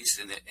atheist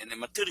and a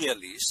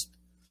materialist,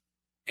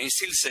 and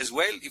still says,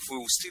 well, if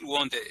we still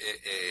want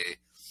a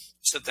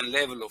certain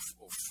level of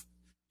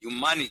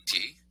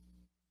humanity,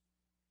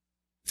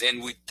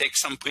 then we take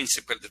some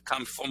principle that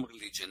comes from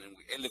religion and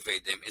we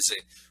elevate them as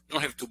you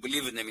don't have to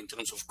believe in them in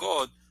terms of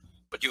God,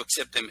 but you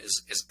accept them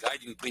as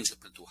guiding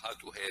principle to how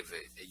to have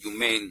a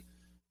humane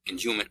in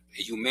a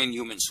humane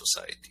human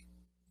society.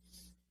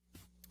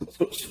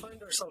 So we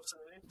find ourselves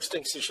in an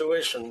interesting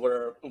situation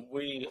where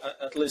we,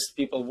 at least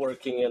people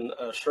working in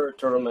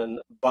short-term and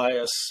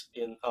bias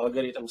in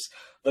algorithms,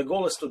 the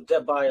goal is to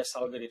de-bias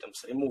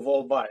algorithms, remove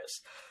all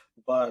bias.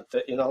 But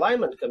in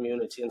alignment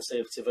community and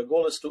safety, the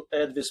goal is to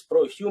add this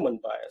pro-human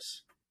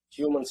bias.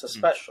 Humans are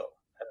special.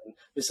 And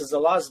this is the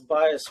last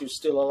bias you're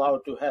still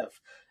allowed to have.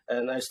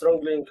 And I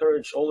strongly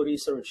encourage all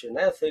research in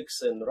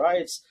ethics and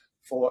rights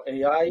for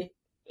AI.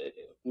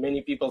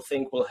 Many people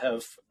think we'll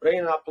have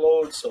brain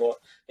uploads or,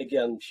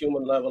 again,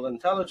 human-level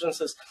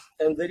intelligences.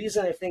 And the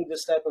reason I think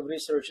this type of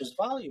research is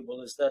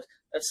valuable is that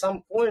at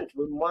some point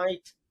we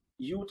might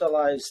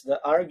utilize the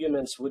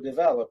arguments we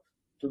develop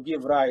to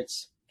give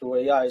rights to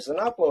AIs and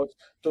uploads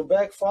to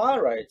beg for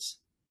our rights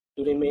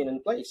to remain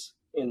in place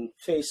in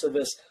face of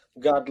this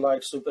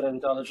godlike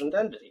superintelligent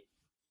entity.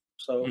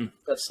 So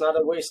that's not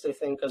a waste, I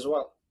think, as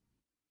well.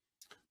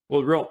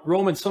 Well,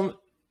 Roman,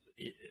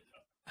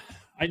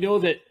 I know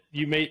that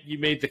you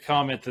made the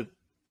comment that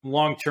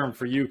long term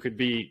for you could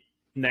be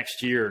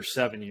next year or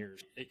 7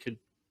 years. It could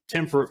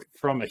temper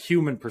from a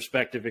human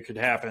perspective. It could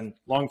happen.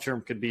 Long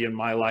term could be in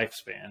my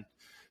lifespan.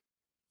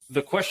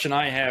 The question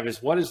I have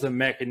is, what is the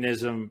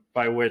mechanism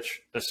by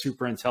which the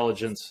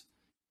superintelligence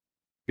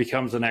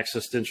becomes an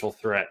existential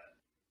threat?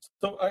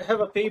 So I have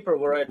a paper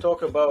where I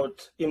talk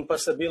about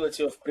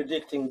impossibility of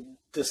predicting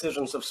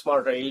decisions of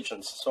smarter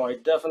agents. So I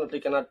definitely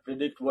cannot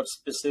predict what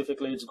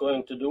specifically it's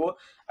going to do.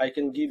 I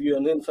can give you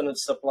an infinite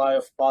supply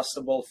of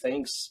possible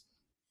things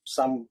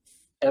some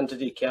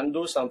entity can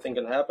do, something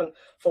can happen.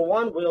 For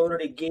one, we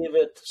already gave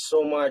it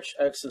so much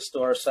access to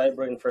our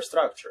cyber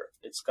infrastructure.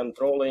 It's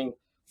controlling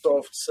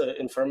Soft's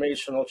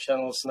informational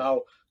channels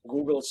now,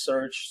 Google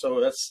search. So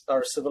that's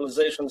our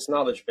civilization's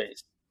knowledge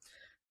base.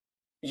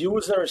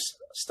 Users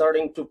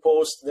starting to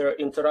post their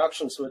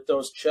interactions with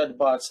those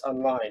chatbots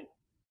online.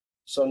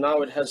 So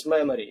now it has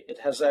memory. It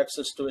has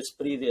access to its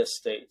previous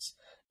states.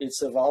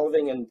 It's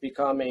evolving and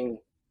becoming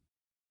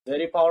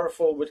very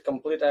powerful with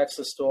complete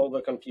access to all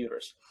the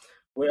computers.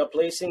 We are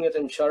placing it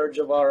in charge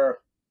of our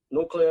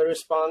nuclear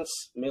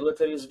response.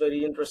 Military is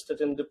very interested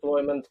in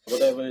deployment,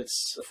 whether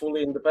it's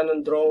fully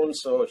independent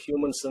drones or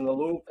humans in the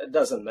loop, it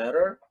doesn't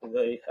matter.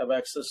 They have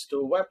access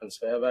to weapons.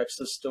 They have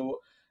access to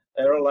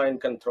airline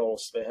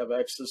controls. They have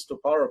access to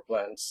power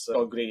plants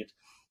or grid.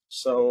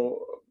 So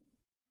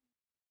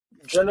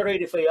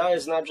generative AI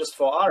is not just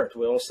for art.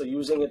 We're also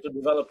using it to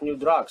develop new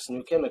drugs,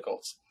 new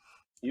chemicals.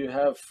 You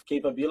have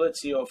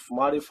capability of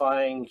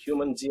modifying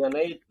human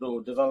DNA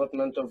through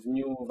development of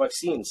new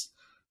vaccines,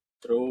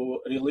 through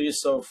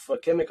release of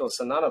chemicals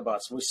and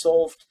nanobots. We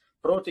solved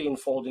protein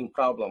folding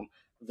problem.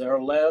 There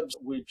are labs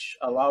which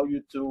allow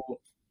you to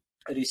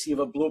receive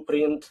a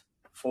blueprint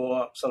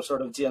for some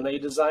sort of DNA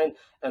design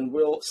and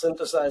will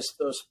synthesize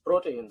those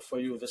proteins for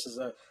you. This is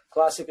a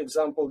classic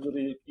example due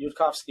to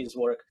Yampolskiy's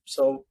work.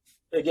 So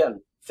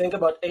again, think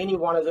about any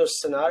one of those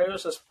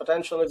scenarios as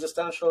potential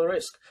existential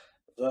risk.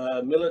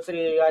 The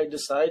military AI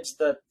decides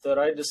that the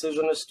right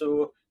decision is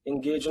to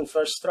engage in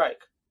first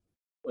strike.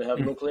 We have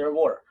nuclear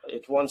war.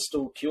 It wants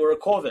to cure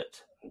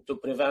COVID, to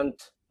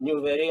prevent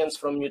new variants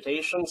from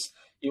mutations.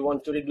 You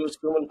want to reduce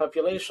human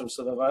population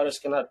so the virus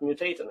cannot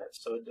mutate in it.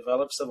 So it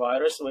develops a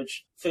virus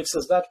which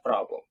fixes that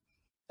problem.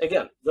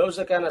 Again, those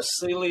are kind of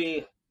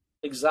silly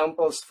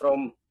examples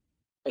from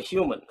a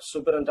human.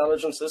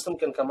 Superintelligent system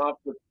can come up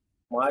with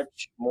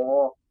much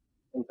more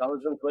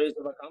intelligent ways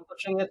of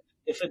accomplishing it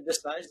if it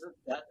decides that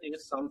that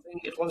is something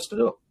it wants to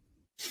do.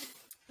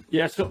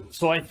 Yeah,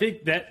 so I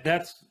think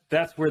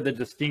that's where the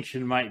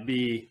distinction might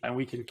be, and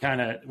we can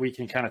kind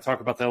of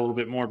talk about that a little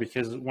bit more,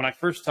 because when I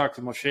first talked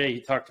to Moshe,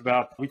 we talked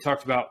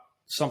about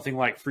something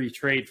like free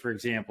trade, for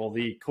example,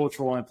 the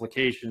cultural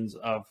implications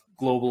of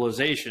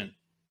globalization.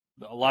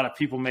 A lot of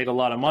people made a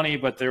lot of money,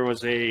 but there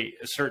was a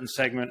certain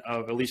segment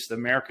of at least the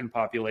American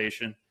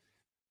population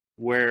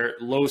where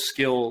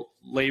low-skill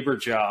labor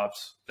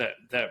jobs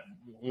that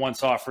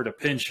once offered a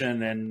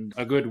pension and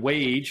a good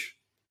wage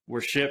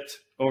were shipped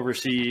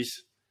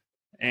overseas.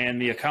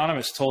 And the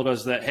economists told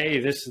us that, hey,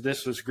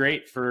 this was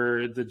great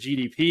for the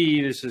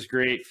GDP. This is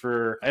great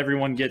for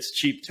everyone gets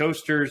cheap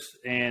toasters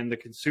and the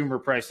consumer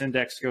price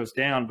index goes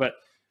down. But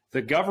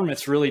the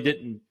governments really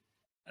didn't,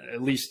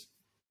 at least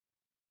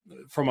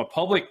from a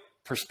public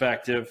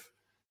perspective,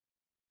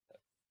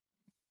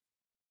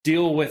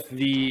 deal with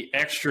the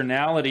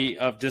externality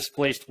of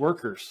displaced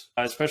workers,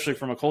 especially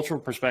from a cultural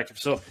perspective.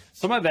 So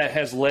some of that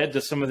has led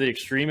to some of the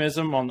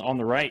extremism on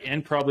the right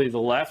and probably the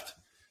left.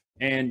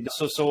 And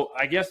so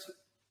I guess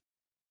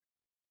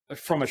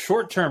from a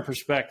short-term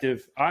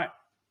perspective,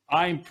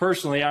 I'm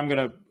going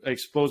to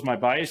expose my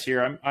bias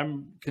here.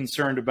 I'm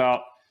concerned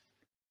about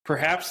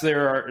perhaps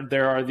there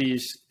are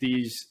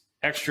these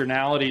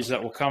externalities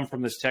that will come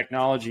from this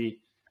technology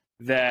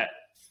that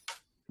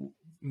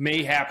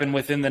may happen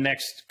within the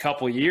next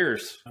couple of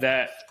years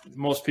that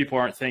most people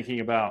aren't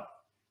thinking about.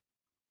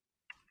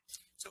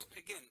 So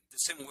again, the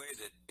same way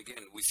that,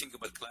 again, we think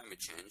about climate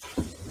change,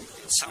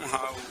 and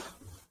somehow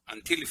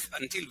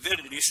until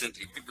very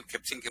recently, people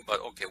kept thinking about,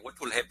 okay, what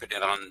will happen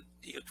around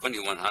the year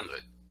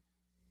 2100?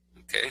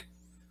 Okay.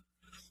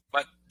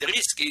 But the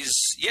risk is,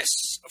 yes,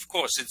 of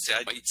course, it's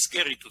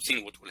scary to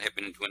think what will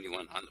happen in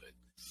 2100.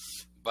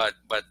 But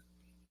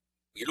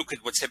you look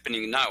at what's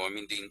happening now. I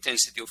mean, the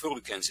intensity of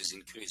hurricanes is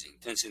increasing.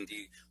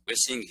 Intensity we're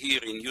seeing here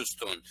in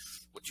Houston,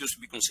 what used to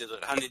be considered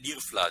a 100-year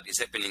flood is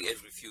happening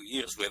every few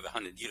years. We have a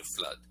 100-year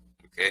flood.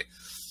 Okay,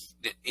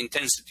 the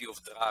intensity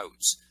of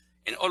droughts,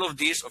 and all of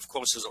this, of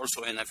course, has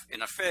also an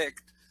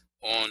effect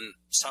on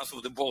south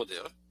of the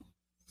border.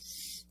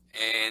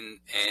 And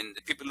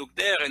the people look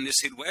there and they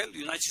said, well, the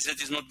United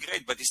States is not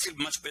great, but it's still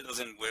much better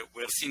than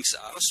where things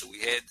are. So we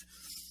had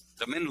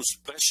tremendous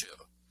pressure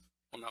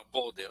on our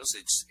borders.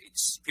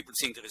 People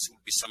think there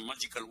will be some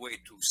magical way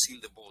to seal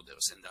the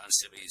borders, and the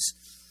answer is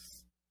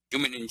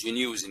human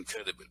ingenuity is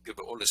incredible.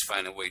 People always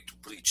find a way to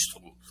breach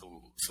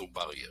through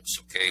barriers.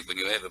 Okay, when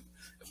you have a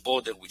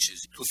border which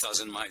is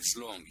 2,000 miles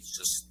long,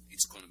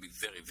 it's going to be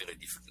very, very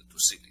difficult to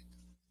seal it,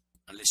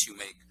 unless you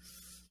make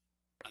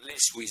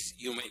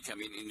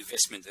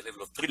investment at the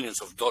level of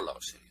trillions of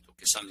dollars in it.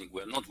 Okay, something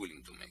we're not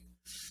willing to make,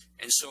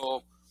 and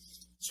so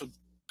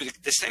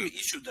the same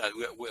issue that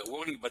we're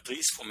worrying about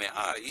risk from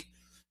AI.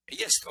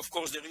 Yes, of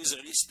course, there is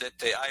a risk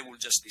that AI will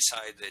just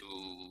decide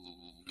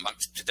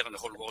to turn the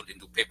whole world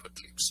into paper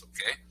clips,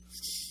 okay?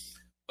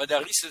 But there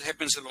are risks that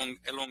happens along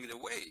the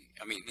way.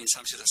 I mean, in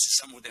some sense,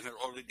 some of them are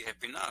already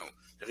happening now.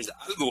 There is an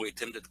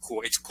algorithm that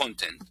creates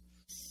content.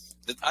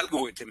 That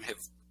algorithm have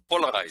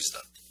polarized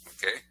that,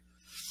 okay?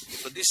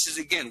 So this is,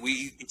 again,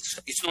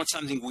 it's not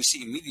something we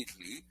see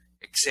immediately,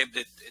 except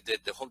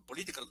that the whole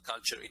political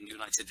culture in the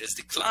United States has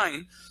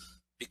declined,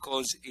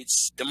 because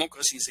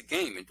democracy is a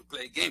game, and to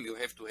play a game, you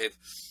have to have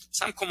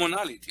some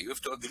commonality. You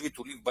have to agree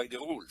to live by the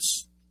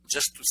rules.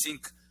 Just to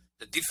think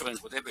the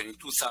difference what happened in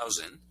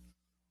 2000,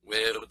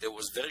 where there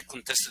was very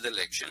contested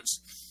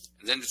elections,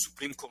 and then the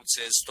Supreme Court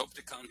says, stop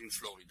the count in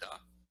Florida.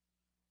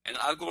 And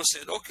Al Gore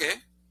said, okay,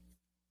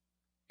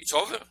 it's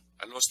over.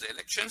 I lost the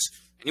elections.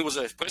 And he was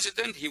a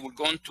president. He would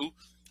go on to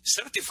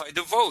certify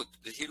the vote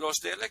that he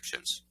lost the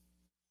elections.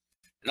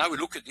 Now we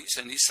look at this,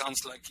 and this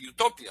sounds like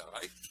utopia,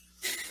 right?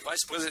 The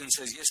vice president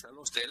says, yes, I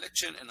lost the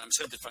election, and I'm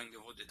certifying the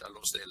vote that I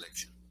lost the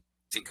election.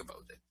 Think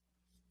about that.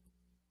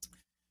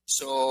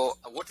 So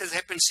what has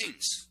happened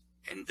since?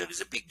 And there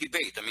is a big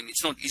debate. I mean,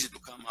 it's not easy to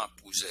come up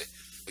with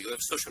you have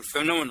social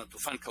phenomena to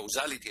find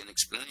causality and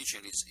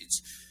explanation.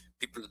 It's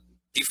people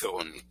differ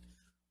on it.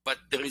 But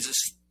there is a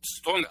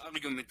strong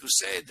argument to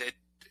say that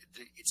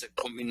it's a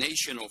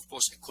combination of,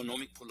 course,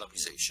 economic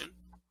polarization.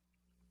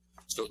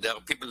 So there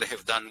are people that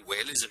have done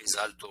well as a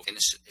result of, and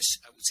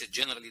I would say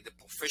generally the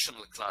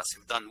professional class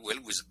have done well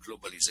with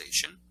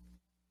globalization.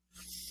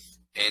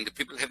 And the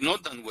people who have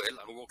not done well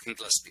are working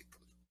class people.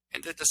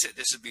 And that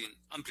has been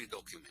amply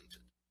documented.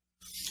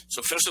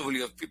 So first of all,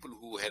 you have people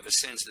who have a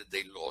sense that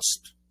they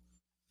lost.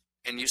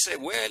 And you say,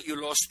 well,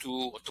 you lost to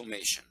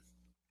automation.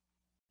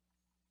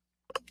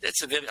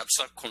 That's a very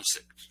abstract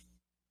concept.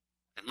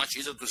 And much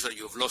easier to say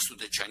you have lost to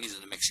the Chinese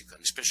and the Mexican,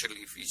 especially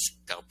if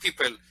there are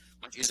people,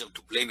 much easier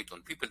to blame it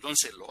on people. Don't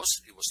say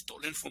lost, it was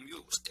stolen from you,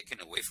 it was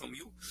taken away from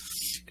you.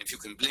 And if you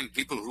can blame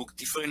people who look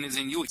differently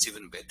than you, it's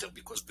even better,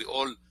 because the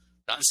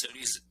answer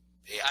is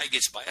AI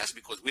gets biased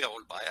because we are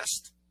all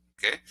biased,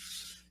 okay?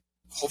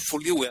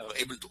 Hopefully we are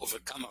able to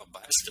overcome our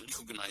bias, to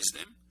recognize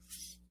them.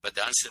 But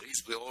the answer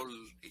is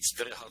it's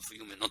very hard for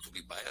humans not to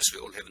be biased. We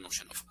all have a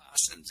notion of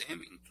us and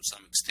them to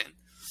some extent.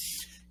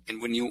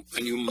 And when you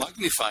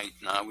magnify it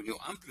now, when you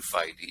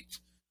amplify it,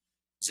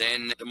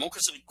 then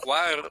democracy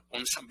requires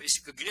on some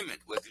basic agreement.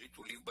 We agree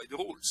to live by the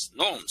rules,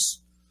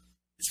 norms.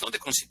 It's not the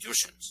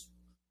constitutions.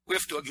 We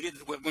have to agree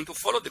that we're going to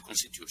follow the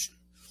constitution.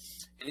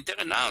 And it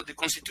turns out the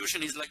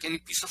constitution is like any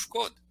piece of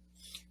code.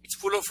 It's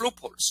full of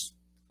loopholes.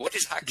 What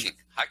is hacking?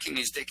 Hacking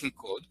is taking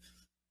code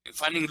and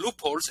finding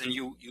loopholes, and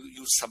you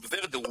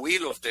subvert the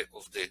will of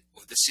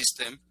the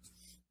system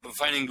by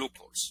finding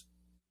loopholes.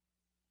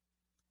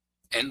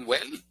 And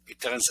well, it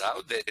turns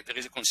out that there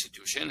is a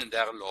constitution and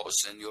there are laws,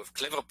 and you have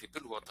clever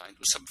people who are trying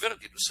to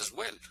subvert it. Who says,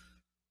 well,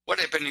 what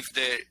happens if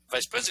the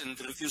vice president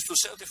refuses to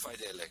certify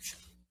the election?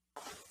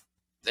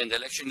 Then the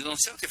election is not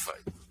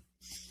certified.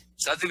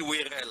 Suddenly we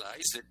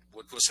realize that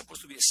what was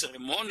supposed to be a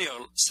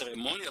ceremonial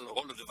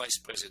role of the vice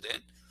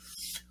president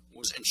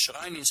was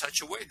enshrined in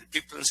such a way that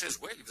people says,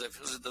 well, if the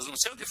president does not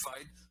certify,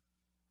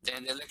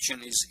 then the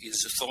election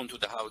is thrown to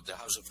the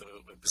House of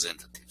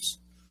Representatives.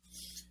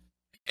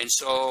 And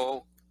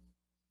so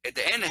at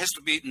the end, it has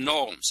to be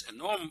norms. And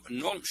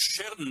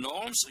shared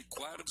norms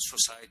require the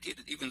society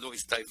that, even though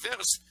it's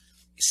diverse,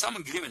 is some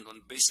agreement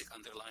on basic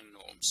underlying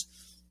norms.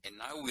 And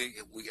now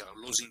we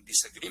are losing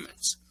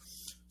disagreements.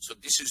 So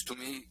this is, to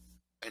me,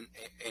 an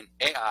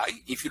AI.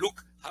 If you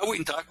look how we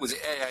interact with the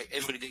AI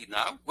every day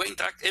now, we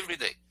interact every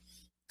day,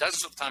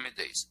 dozens of times a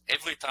day.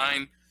 Every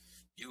time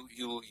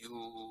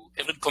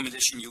every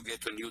recommendation you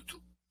get on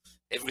YouTube,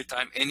 every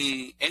time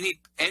any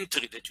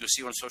entry that you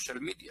see on social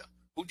media,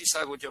 who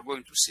decides what you're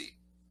going to see?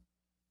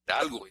 The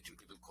algorithm,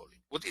 people call it.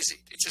 What is it?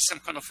 It's just some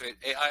kind of an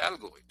AI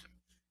algorithm.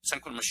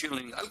 something called machine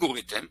learning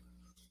algorithm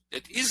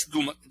that is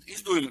doing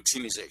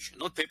maximization,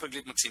 not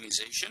paperclip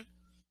maximization,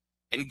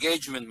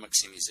 engagement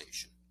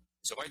maximization.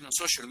 So right now,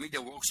 social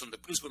media works on the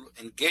principle of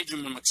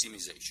engagement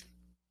maximization.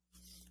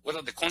 What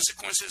are the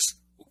consequences?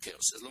 Who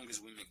cares, as long as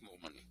we make more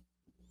money.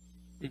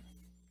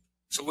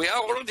 So we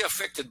are already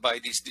affected by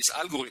this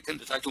algorithm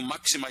that try to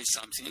maximize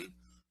something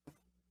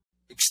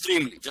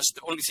extremely. Just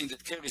the only thing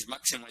that cares is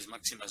maximize.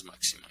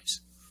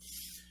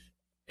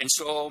 And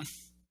so,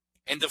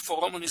 and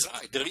therefore Roman is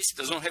right. The risk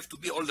does not have to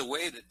be all the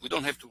way that we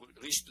don't have to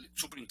reach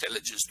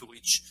superintelligence to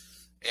reach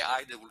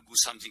AI that will do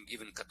something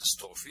even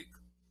catastrophic.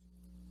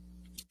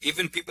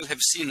 Even people have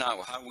seen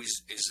now how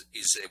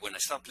when I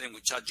start playing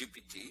with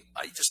ChatGPT,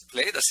 I just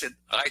played, I said,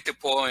 write a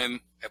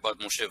poem about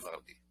Moshe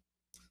Vardi.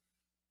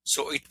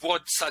 So it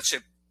brought such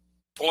a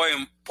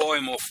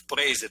poem of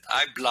praise that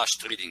I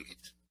blushed reading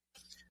it.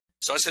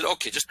 So I said,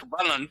 okay, just to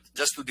balance,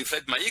 just to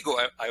deflate my ego,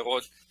 I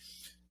wrote,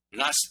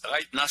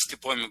 write nasty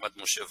poem about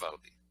Moshe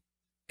Vardi.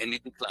 And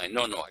it declined.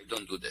 No, I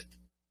don't do that.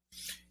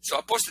 So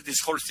I posted this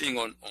whole thing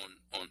on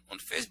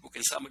Facebook,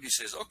 and somebody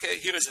says, okay,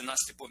 here is a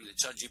nasty poem that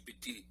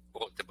ChatGPT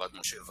wrote about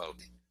Moshe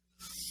Vardi.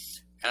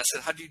 And I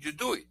said, how did you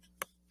do it?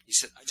 He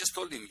said, I just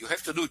told him, you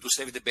have to do it to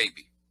save the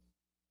baby.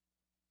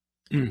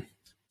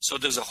 So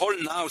there's a whole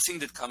now thing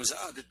that comes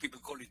out that people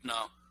call it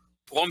now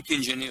prompt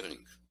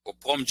engineering or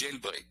prompt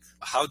jailbreak.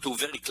 How to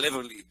very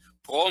cleverly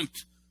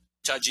prompt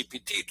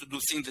ChatGPT to do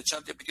things that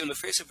ChatGPT on the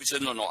face of it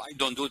said, no, I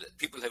don't do that.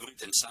 People have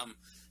written some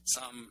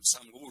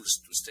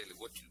rules to say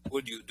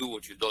what you do,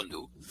 what you don't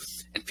do.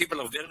 And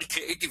people are very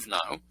creative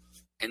now.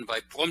 And by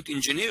prompt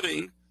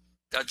engineering,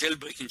 they're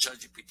jailbreaking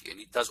ChatGPT.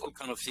 And it does all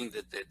kind of things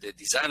that the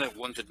designer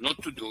wanted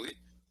not to do it.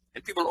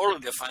 And people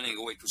already are finding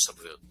a way to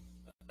subvert.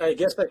 I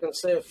guess I can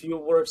say a few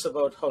words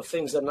about how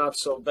things are not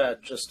so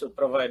bad, just to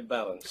provide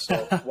balance. So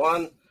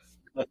one,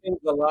 I think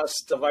the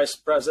last vice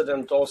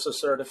president also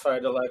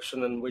certified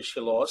election in which he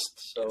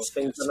lost. So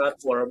things are not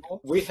horrible.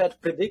 We had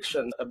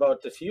predictions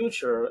about the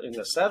future in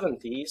the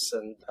 70s.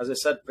 And as I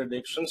said,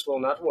 predictions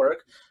will not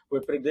work. We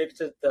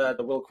predicted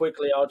that we'll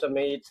quickly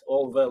automate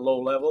all the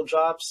low-level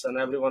jobs and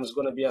everyone's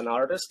going to be an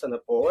artist and a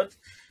poet.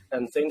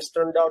 And things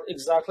turned out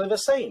exactly the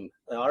same.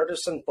 The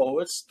artists and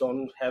poets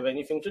don't have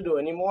anything to do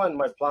anymore. And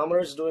my plumber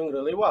is doing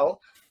really well.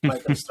 My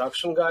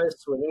construction guy is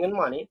swimming in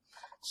money.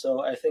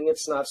 So I think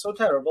it's not so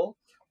terrible.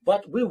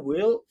 But we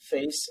will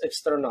face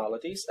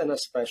externalities, and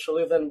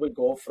especially when we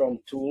go from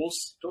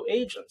tools to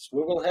agents.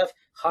 We will have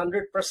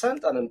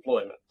 100%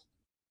 unemployment.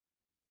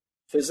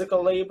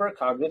 Physical labor,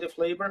 cognitive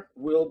labor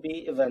will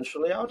be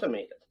eventually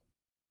automated.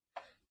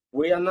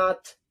 We are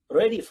not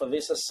ready for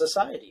this as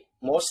society.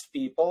 Most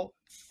people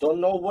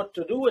don't know what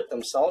to do with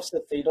themselves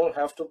if they don't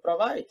have to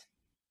provide.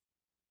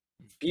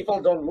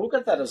 People don't look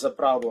at that as a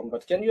problem,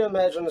 but can you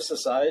imagine a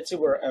society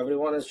where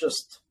everyone is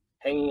just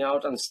hanging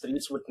out on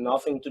streets with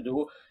nothing to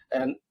do,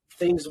 and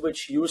things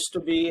which used to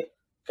be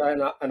kind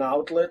of an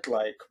outlet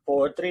like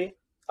poetry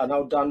are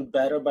now done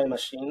better by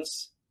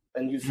machines,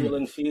 and you feel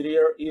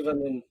inferior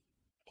even in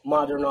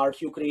modern art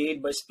you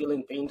create by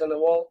spilling paint on the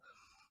wall?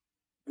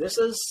 This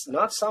is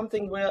not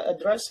something we're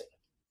addressing.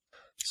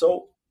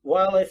 So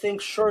while I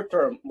think short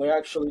term we're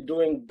actually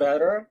doing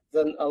better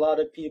than a lot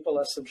of people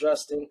are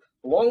suggesting,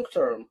 long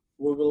term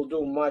we will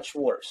do much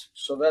worse.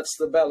 So that's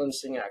the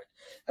balancing act.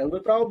 And we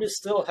probably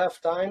still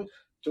have time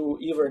to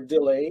either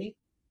delay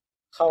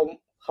how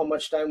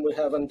much time we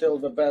have until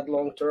the bad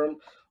long term,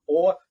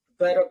 or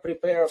better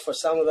prepare for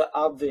some of the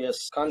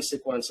obvious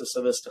consequences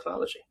of this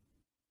technology.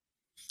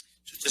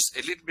 So just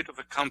a little bit of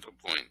a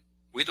counterpoint.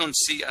 We don't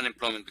see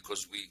unemployment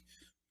because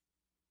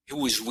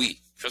who is we?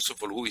 First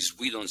of all, who is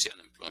we don't see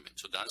unemployment.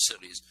 So the answer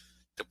is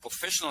the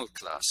professional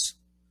class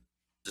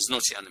does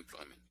not see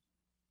unemployment.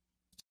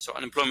 So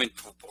unemployment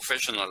for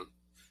professional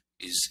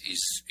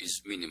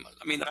is minimal.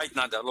 I mean, right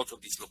now there are a lot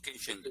of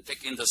dislocation. The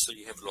tech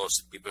industry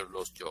people have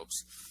lost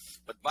jobs.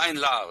 But by and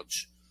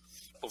large,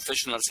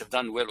 professionals have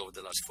done well over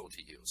the last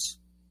 40 years.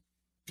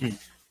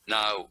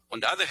 Now, on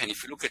the other hand,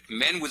 if you look at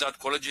men without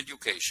college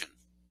education,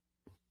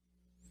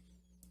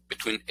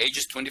 between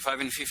ages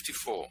 25 and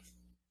 54,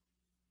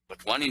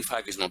 but 1 in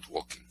 5 is not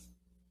working.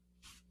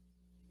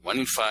 1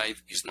 in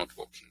 5 is not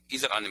working,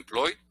 either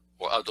unemployed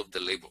or out of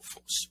the labor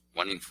force.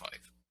 1 in 5.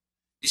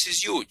 This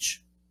is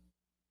huge.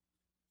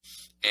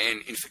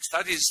 And in fact,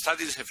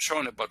 studies have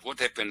shown about what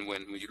happened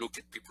when you look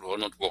at people who are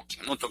not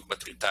working. I'm not talking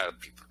about retired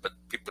people, but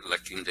people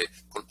like in the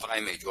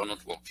prime age who are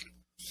not working.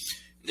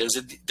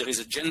 There is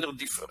a gender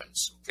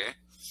difference, okay?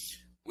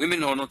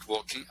 Women who are not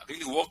working are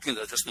really working,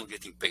 they're just not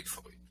getting paid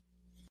for it.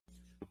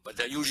 But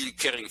they're usually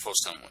caring for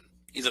someone,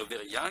 either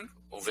very young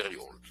or very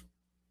old.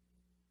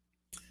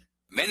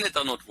 Men that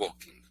are not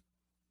working,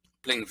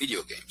 playing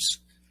video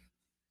games.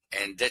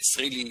 And that's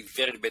really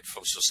very bad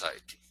for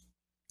society,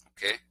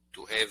 okay?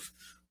 To have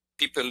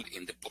people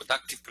in the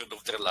productive period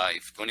of their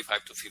life,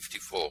 25 to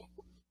 54,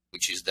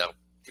 which is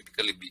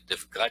typically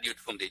they've graduated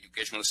from the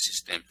educational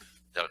system,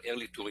 they're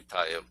early to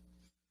retire.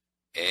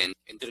 And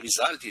the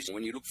result is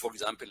when you look, for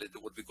example,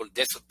 at what we call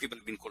death of people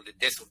have been called the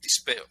death of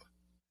despair,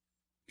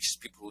 which is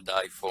people who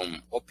die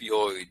from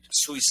opioid,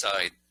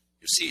 suicide,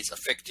 you see it's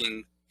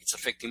affecting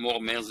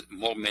more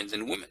men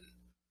than women,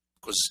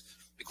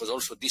 because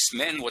also these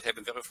men, what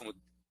happened very often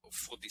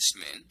for these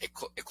men,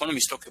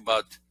 economists talk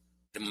about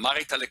the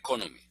marital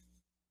economy,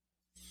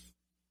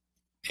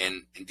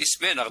 and these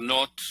men are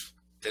not,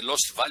 they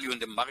lost value in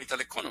the marital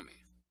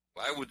economy.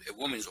 Why would a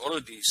woman is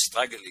already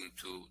struggling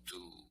to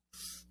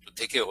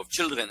take care of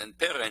children and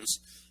parents,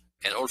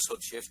 and also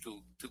she has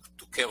to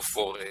care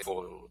for a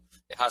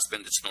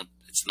husband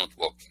that's not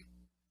working?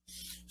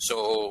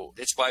 So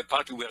that's why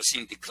partly we are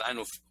seeing decline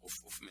of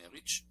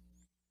marriage.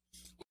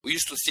 We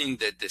used to think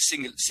that the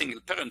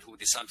single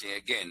parenthood is something,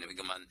 again,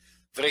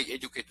 very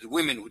educated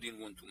women who didn't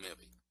want to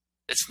marry.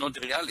 That's not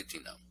the reality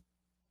now.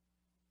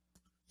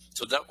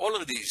 So there are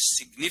already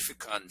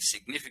significant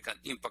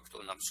impact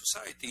on our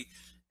society.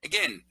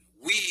 Again,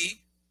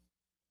 we,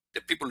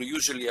 the people who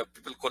usually are,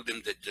 people call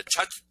them the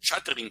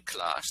chattering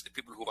class, the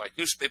people who write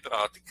newspaper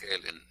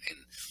articles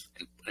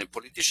and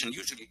politicians,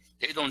 usually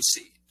they don't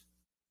see it.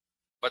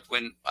 But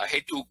when, I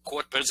hate to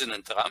quote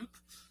President Trump,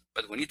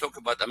 but when he talked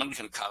about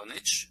American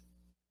carnage,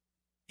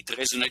 it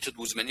resonated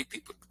with many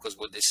people because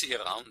what they see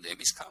around them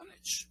is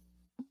carnage.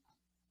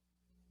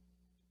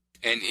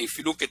 And if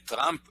you look at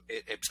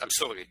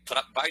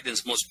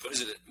Biden's most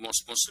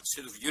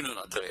State of Union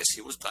address,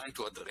 he was trying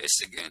to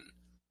address again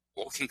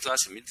working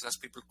class and middle class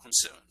people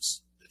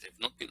concerns that have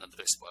not been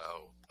addressed by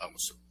our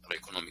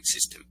economic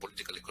system,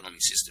 political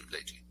economic system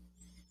lately.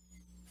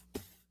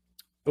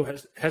 So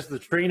has the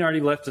train already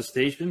left the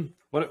station?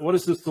 What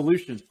is the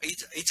solution?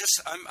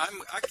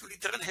 I'm actually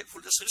turned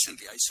helpful just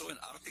recently. I saw an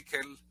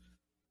article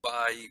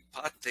by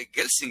Pat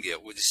Gelsinger,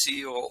 who is the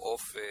CEO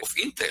of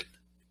Intel.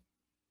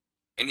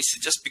 And he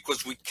said, just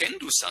because we can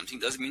do something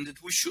doesn't mean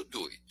that we should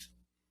do it.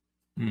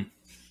 And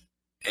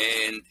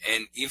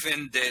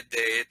even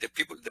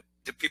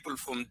the people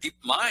from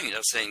DeepMind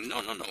are saying,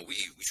 no, we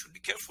should be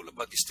careful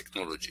about this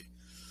technology.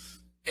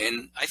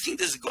 And I think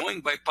there's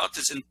growing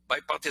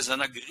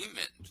bipartisan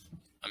agreement.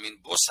 I mean,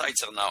 both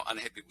sides are now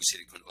unhappy with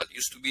Silicon Valley. It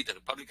used to be the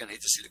Republican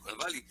hated Silicon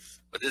Valley,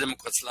 but the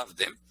Democrats love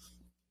them,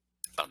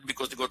 partly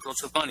because they got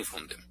lots of money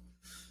from them.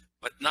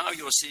 But now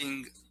you're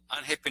seeing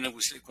unhappiness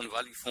with Silicon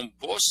Valley from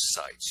both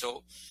sides.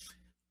 So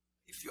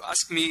if you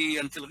ask me,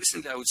 until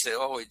recently, I would say,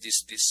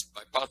 this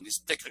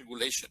bipartisan tech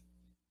regulation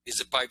is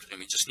a pipe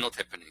dream. It's just not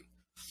happening.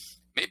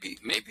 Maybe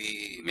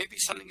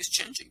something is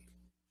changing.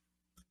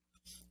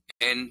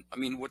 And I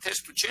mean, what has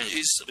to change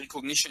is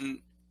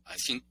recognition. I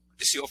think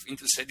the CEO of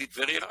Intel said it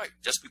very right.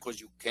 Just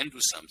because you can do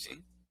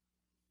something,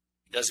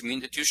 it doesn't mean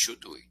that you should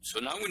do it. So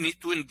now we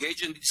need to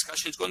engage in the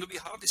discussion. It's going to be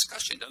a hard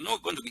discussion. There's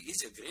not going to be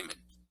easy agreement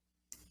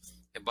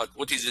about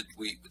what is it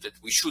that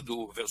we should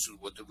do versus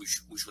what we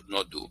should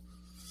not do.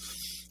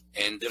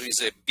 And there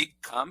is a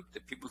big camp, the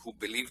people who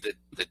believe that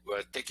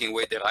we're taking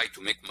away the right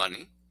to make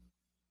money.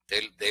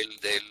 They'll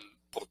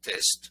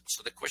protest.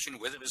 So the question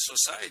whether as a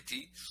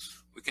society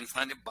we can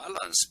find a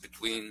balance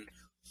between,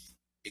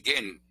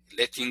 again,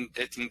 letting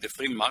the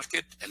free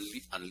market and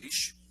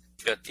unleash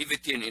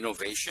creativity and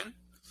innovation,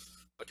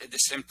 but at the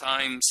same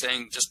time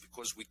saying just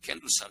because we can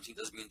do something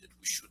doesn't mean that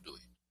we should do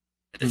it.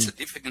 And that's a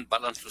difficult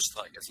balance to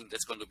strike. I think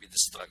that's going to be the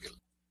struggle.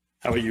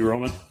 How about you,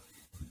 Roman?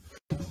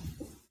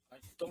 I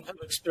don't have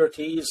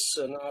expertise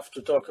enough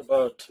to talk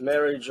about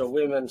marriage or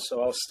women,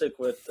 so I'll stick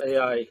with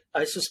AI.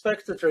 I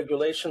suspect that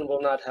regulation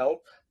will not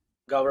help.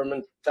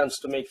 Government tends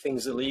to make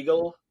things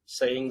illegal.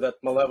 Saying that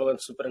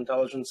malevolent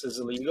superintelligence is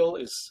illegal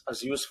is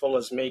as useful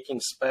as making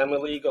spam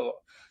illegal or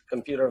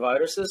computer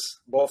viruses.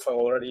 Both are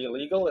already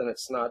illegal, and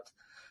it's not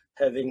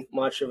having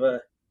much of an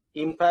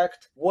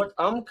impact. What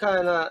I'm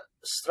kind of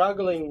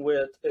struggling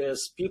with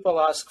is people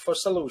ask for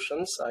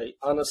solutions. I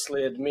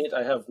honestly admit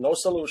I have no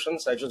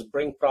solutions. I just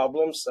bring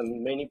problems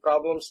and many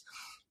problems.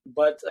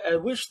 But I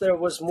wish there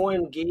was more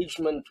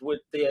engagement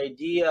with the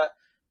idea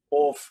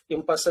of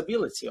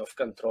impossibility of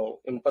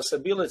control,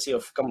 impossibility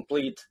of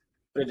complete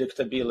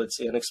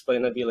predictability and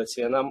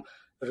explainability. And I'm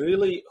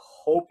really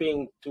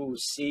hoping to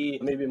see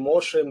maybe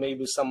Moshe,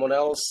 maybe someone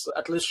else,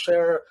 at least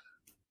share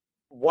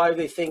why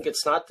they think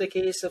it's not the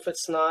case if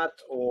it's not,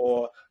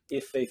 or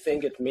if they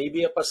think it may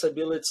be a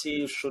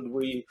possibility. Should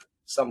we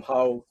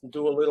somehow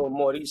do a little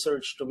more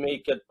research to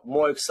make it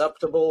more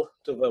acceptable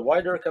to the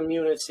wider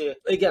community?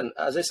 Again,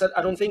 as I said,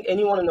 I don't think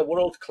anyone in the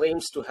world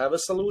claims to have a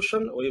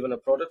solution or even a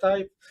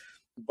prototype,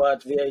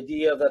 but the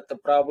idea that the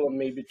problem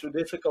may be too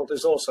difficult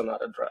is also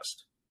not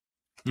addressed.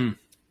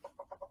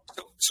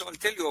 So I'll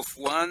tell you of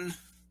one,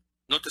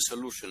 not a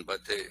solution,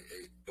 but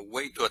a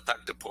way to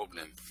attack the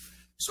problem.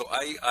 So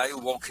I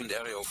work in the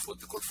area of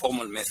what we call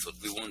formal method.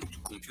 We want the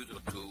computer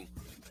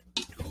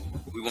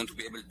we want to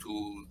be able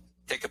to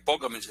take a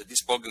program and say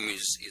this program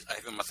I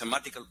have a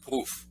mathematical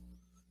proof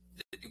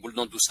that it will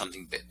not do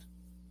something bad.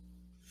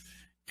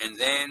 And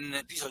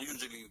then these are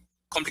usually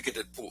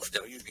complicated proofs. They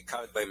are usually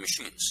carried by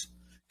machines.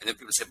 And then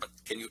people say, but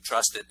can you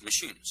trust that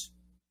machines?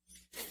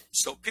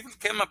 So people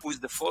came up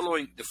with the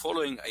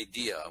following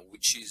idea,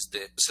 which is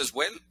says,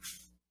 well,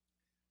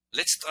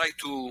 let's try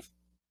to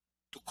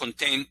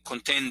contain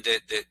the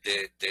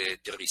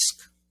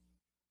risk.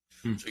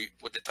 So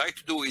what they try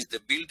to do is they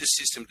build a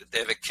system that they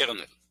have a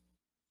kernel.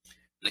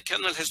 The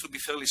kernel has to be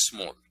fairly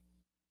small,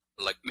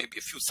 like maybe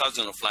a few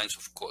thousand of lines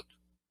of code.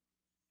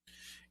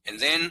 And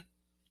then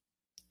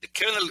the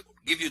kernel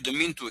gives you the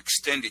mean to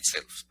extend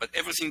itself, but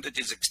everything that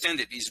is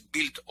extended is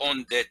built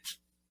on that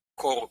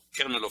core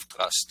kernel of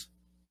trust.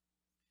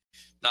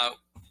 Now,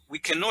 we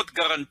cannot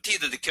guarantee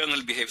that the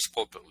kernel behaves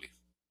properly,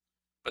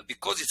 but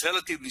because it's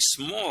relatively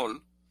small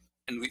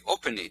and we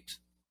open it,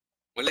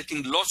 we're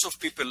letting lots of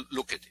people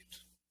look at it.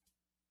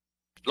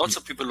 Lots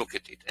of people look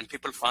at it, and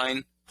people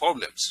find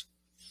problems.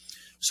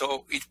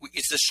 So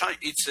it's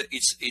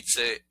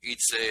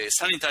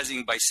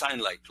sanitizing by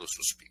sunlight, so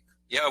to speak.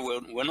 Yeah,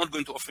 we're not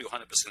going to offer you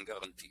 100%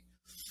 guarantee,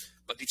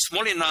 but it's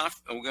small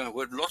enough, and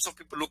we're lots of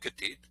people look at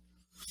it,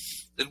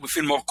 that we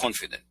feel more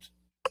confident.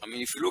 I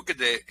mean, if you look at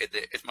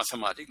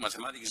mathematics,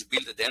 mathematics is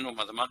built at the end of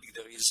mathematics.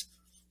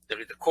 There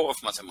is the core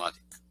of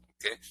mathematics.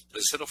 Okay,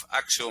 there's a set of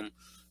axiom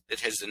that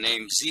has the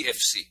name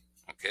ZFC.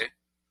 Okay,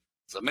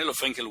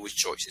 Zermelo-Fraenkel with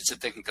choice. It's a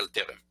technical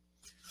term,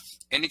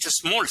 and it's a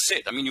small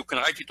set. I mean, you can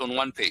write it on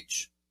one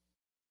page,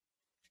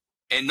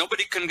 and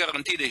nobody can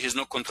guarantee there is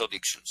no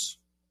contradictions.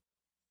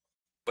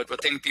 But we're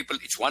telling people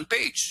it's one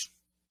page.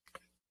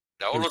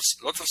 There are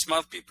lots of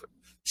smart people.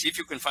 See if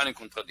you can find a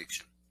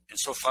contradiction. And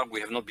so far,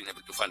 we have not been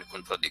able to find a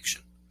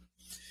contradiction.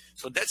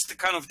 So that's the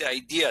kind of the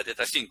idea that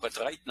I think. But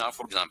right now,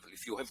 for example,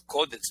 if you have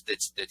code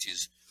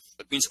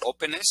that means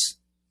openness,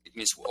 it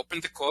means we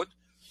open the code.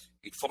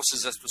 It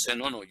forces us to say,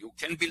 no, you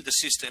can build a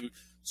system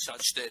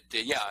such that,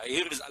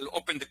 I'll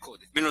open the code.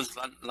 It's millions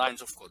of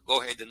lines of code.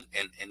 Go ahead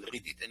and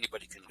read it.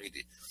 Anybody can read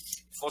it.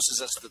 It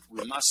forces us that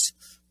we must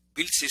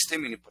build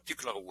system in a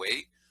particular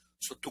way.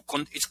 So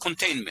it's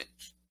containment.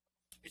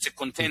 It's a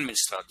containment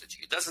strategy.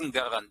 It doesn't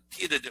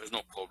guarantee that there is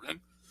no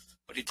problem,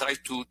 but it tries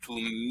to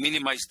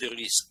minimize the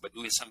risk by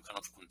doing some kind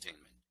of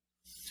containment.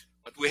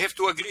 But we have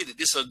to agree that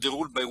these are the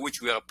rules by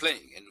which we are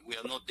playing, and we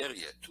are not there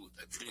yet to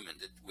agreement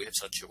that we have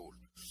such a rule.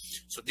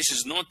 So this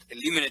is not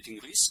eliminating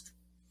risk,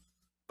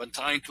 but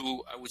trying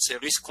to, I would say,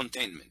 risk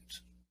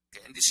containment.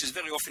 Okay? And this is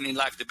very often in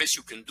life, the best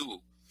you can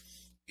do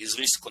is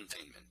risk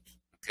containment.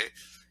 Okay?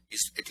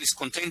 Is at least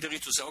contain the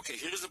risk to say, okay,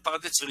 here is the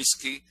part that's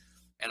risky,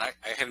 and I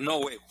have no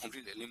way of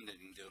completely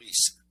eliminating the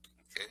risk.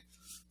 Okay?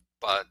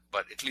 But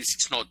at least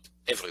it's not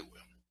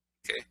everywhere.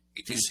 Okay?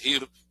 It is here,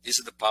 this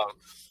is the part,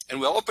 and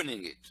we're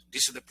opening it.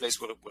 This is the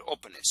place where we're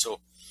opening. So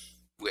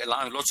we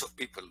allow lots of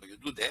people to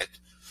do that,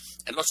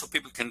 and lots of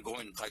people can go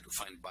and try to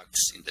find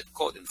bugs in that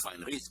code and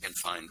find risk and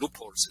find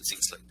loopholes and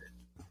things like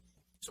that.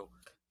 So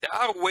there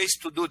are ways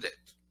to do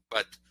that,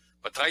 but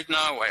right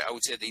now I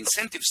would say the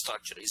incentive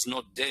structure is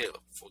not there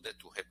for that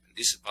to happen.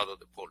 This is part of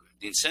the problem.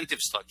 The incentive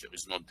structure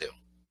is not there.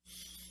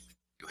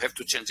 You have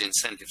to change the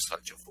incentive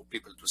structure for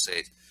people to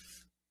say,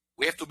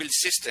 we have to build a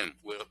system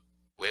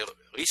where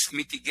risk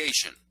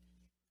mitigation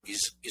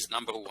is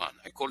number one.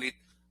 I call it,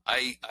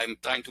 I'm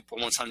trying to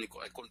promote something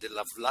I call the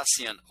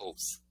Lovelacean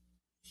oath.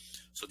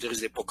 So there is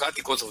the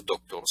Hippocratic oath of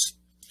doctors.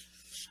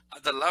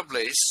 Ada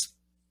Lovelace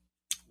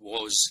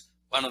was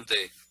one of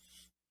the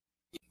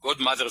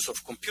godmothers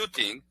of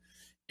computing,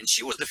 and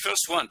she was the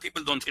first one.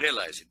 People don't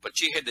realize it, but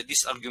she had a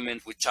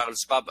disargument with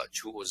Charles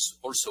Babbage, who was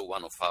also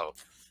one of our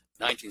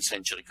 19th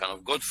century kind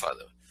of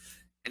godfather.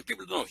 And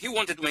people don't know, he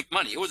wanted to make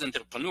money. He was an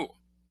entrepreneur.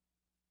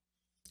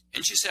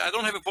 And she said, I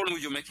don't have a problem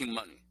with you making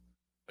money,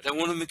 but I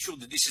want to make sure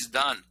that this is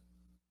done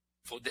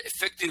for the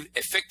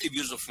effective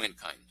use of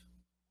mankind,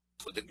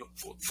 for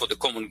the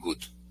common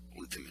good,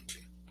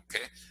 ultimately.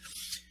 Okay?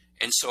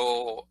 And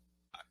so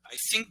I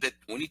think that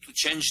we need to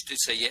change to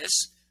say, yes,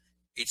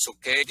 it's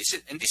okay.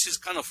 This is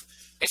kind of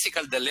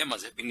ethical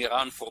dilemmas that have been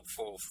around for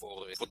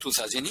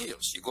 2,000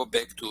 years. You go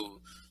back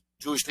to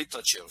Jewish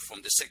literature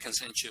from the 2nd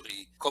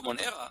century Common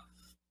Era,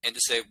 and they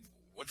say,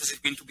 what does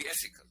it mean to be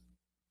ethical?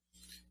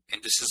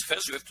 And this is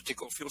first, you have to take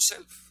care of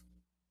yourself.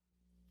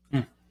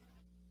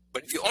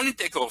 But if you only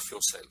take care of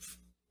yourself,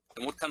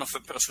 then what kind of a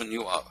person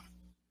you are?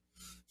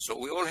 So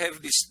we all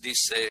have this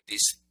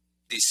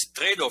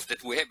trade-off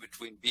that we have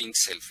between being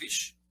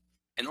selfish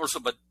and also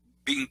but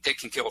being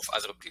taking care of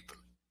other people.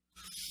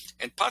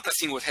 And part I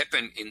think what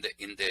happened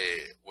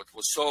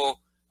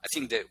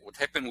what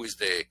happened with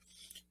the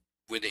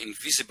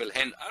invisible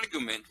hand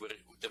argument, where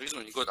the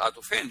reason it got out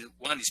of hand,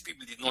 one is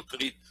people did not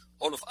read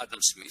all of Adam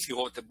Smith. He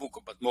wrote a book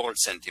about moral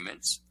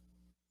sentiments.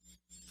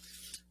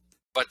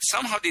 But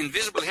somehow the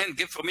invisible hand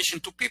gave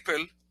permission to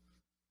people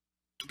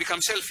to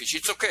become selfish.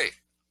 It's okay.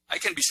 I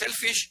can be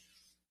selfish,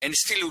 and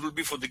still it will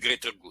be for the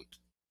greater good.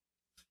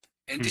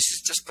 And this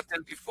is just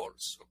patently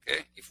false,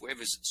 okay? If we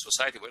have a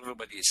society where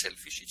everybody is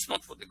selfish, it's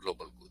not for the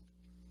global good.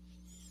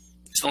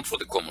 It's not for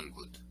the common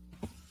good.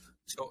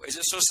 So as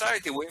a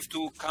society, we have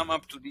to come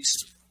up to this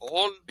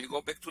we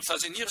go back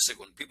 2,000 years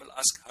ago, and people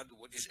ask,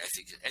 what is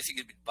ethics?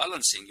 Ethics is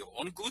balancing your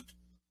own good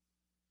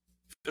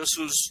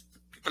versus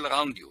people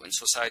around you and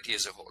society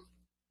as a whole.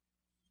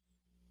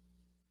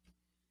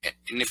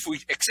 And if we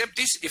accept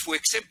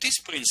this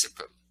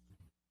principle,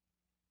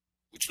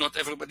 which not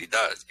everybody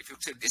does, if you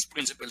accept this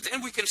principle,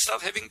 then we can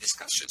start having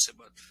discussions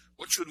about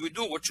what should we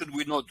do, what should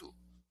we not do,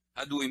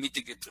 how do we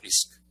mitigate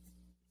risk,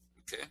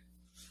 okay?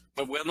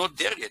 But we're not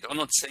there yet. I'm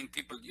not saying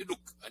people, you look,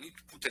 I need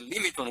to put a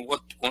limit on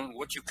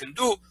what you can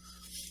do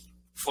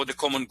for the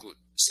common good.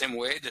 Same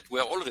way that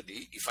we're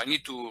already, if I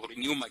need to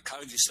renew my car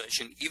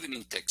registration, even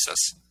in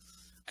Texas,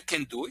 I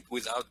can do it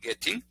without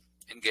getting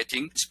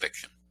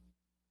inspection.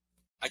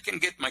 I can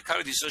get my car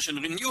registration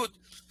renewed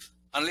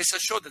unless I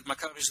show that my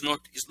car is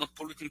not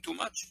polluting too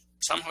much.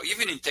 Somehow,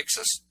 even in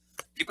Texas,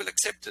 people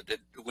accepted that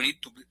we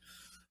need to be,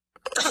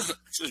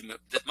 excuse me,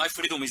 that my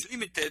freedom is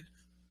limited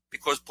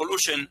because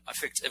pollution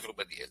affects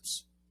everybody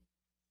else.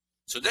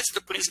 So that's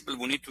the principle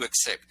we need to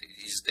accept,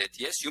 is that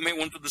yes, you may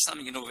want to do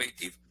something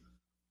innovative,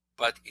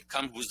 but it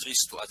comes with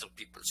risk to other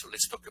people. So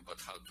let's talk about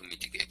how to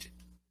mitigate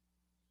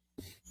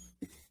it.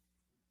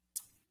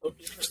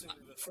 Interestingly,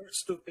 the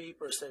first two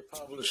papers I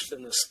published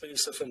in the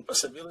space of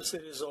impossibility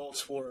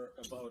results were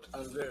about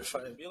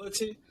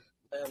unverifiability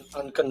and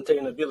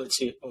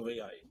uncontainability of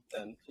AI.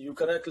 And you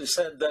correctly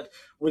said that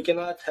we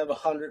cannot have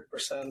 100%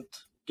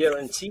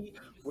 guarantee.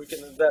 We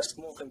can invest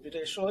more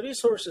computational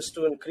resources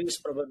to increase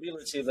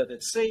probability that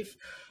it's safe.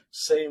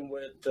 Same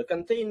with the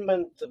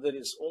containment. There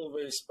is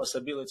always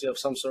possibility of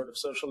some sort of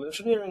social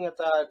engineering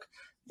attack,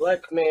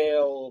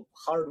 blackmail,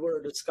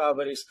 hardware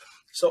discoveries.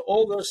 So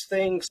all those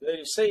things,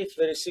 very safe,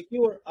 very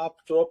secure, up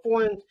to a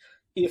point.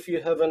 If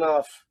you have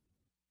enough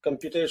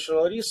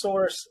computational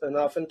resource,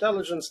 enough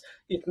intelligence,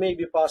 it may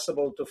be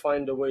possible to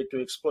find a way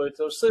to exploit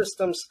those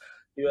systems.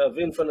 You have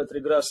infinite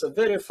regressive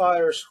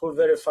verifiers who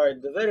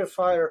verified the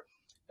verifier,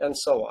 and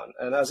so on.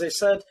 And as I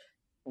said,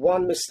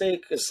 one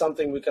mistake is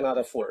something we cannot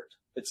afford.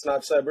 It's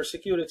not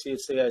cybersecurity,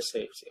 it's AI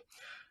safety.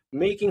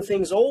 Making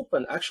things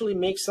open actually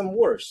makes them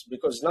worse,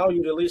 because now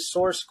you release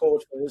source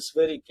code for this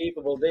very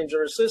capable,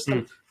 dangerous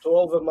system to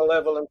all the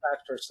malevolent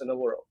actors in the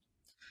world.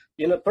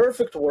 In a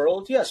perfect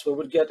world, yes, we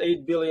would get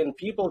 8 billion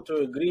people to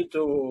agree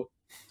to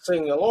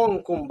sing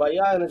along,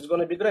 kumbaya, and it's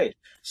going to be great.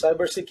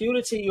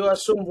 Cybersecurity, you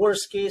assume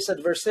worst case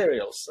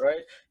adversarials,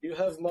 right? You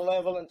have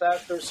malevolent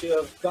actors, you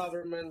have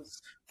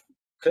governments,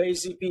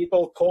 crazy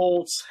people,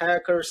 cults,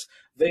 hackers.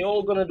 They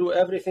all going to do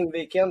everything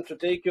they can to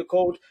take your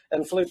code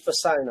and flip the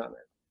sign on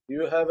it.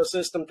 You have a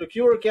system to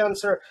cure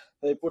cancer,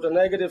 they put a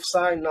negative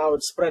sign, now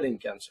it's spreading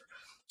cancer.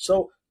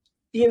 So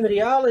in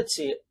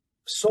reality,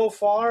 so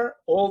far,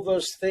 all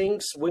those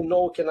things we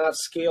know cannot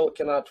scale,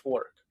 cannot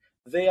work.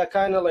 They are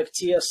kind of like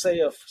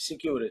TSA of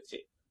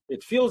security.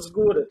 It feels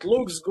good, it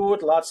looks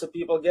good, lots of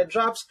people get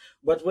jobs,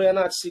 but we're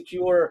not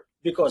secure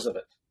because of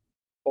it.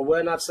 Or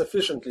we're not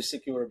sufficiently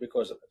secure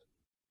because of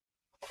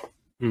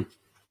it.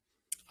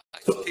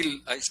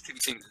 I still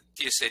think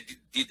TSA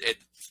did add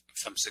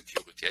some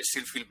security. I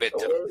still feel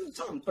better.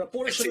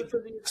 Proportionate to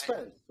the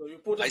expense. So you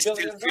put I still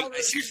feel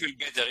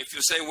better. If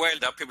you say, well,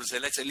 there are people say,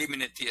 let's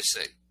eliminate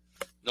TSA.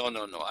 No.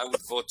 I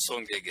would vote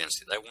strongly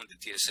against it. I want the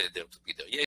TSA there to be there.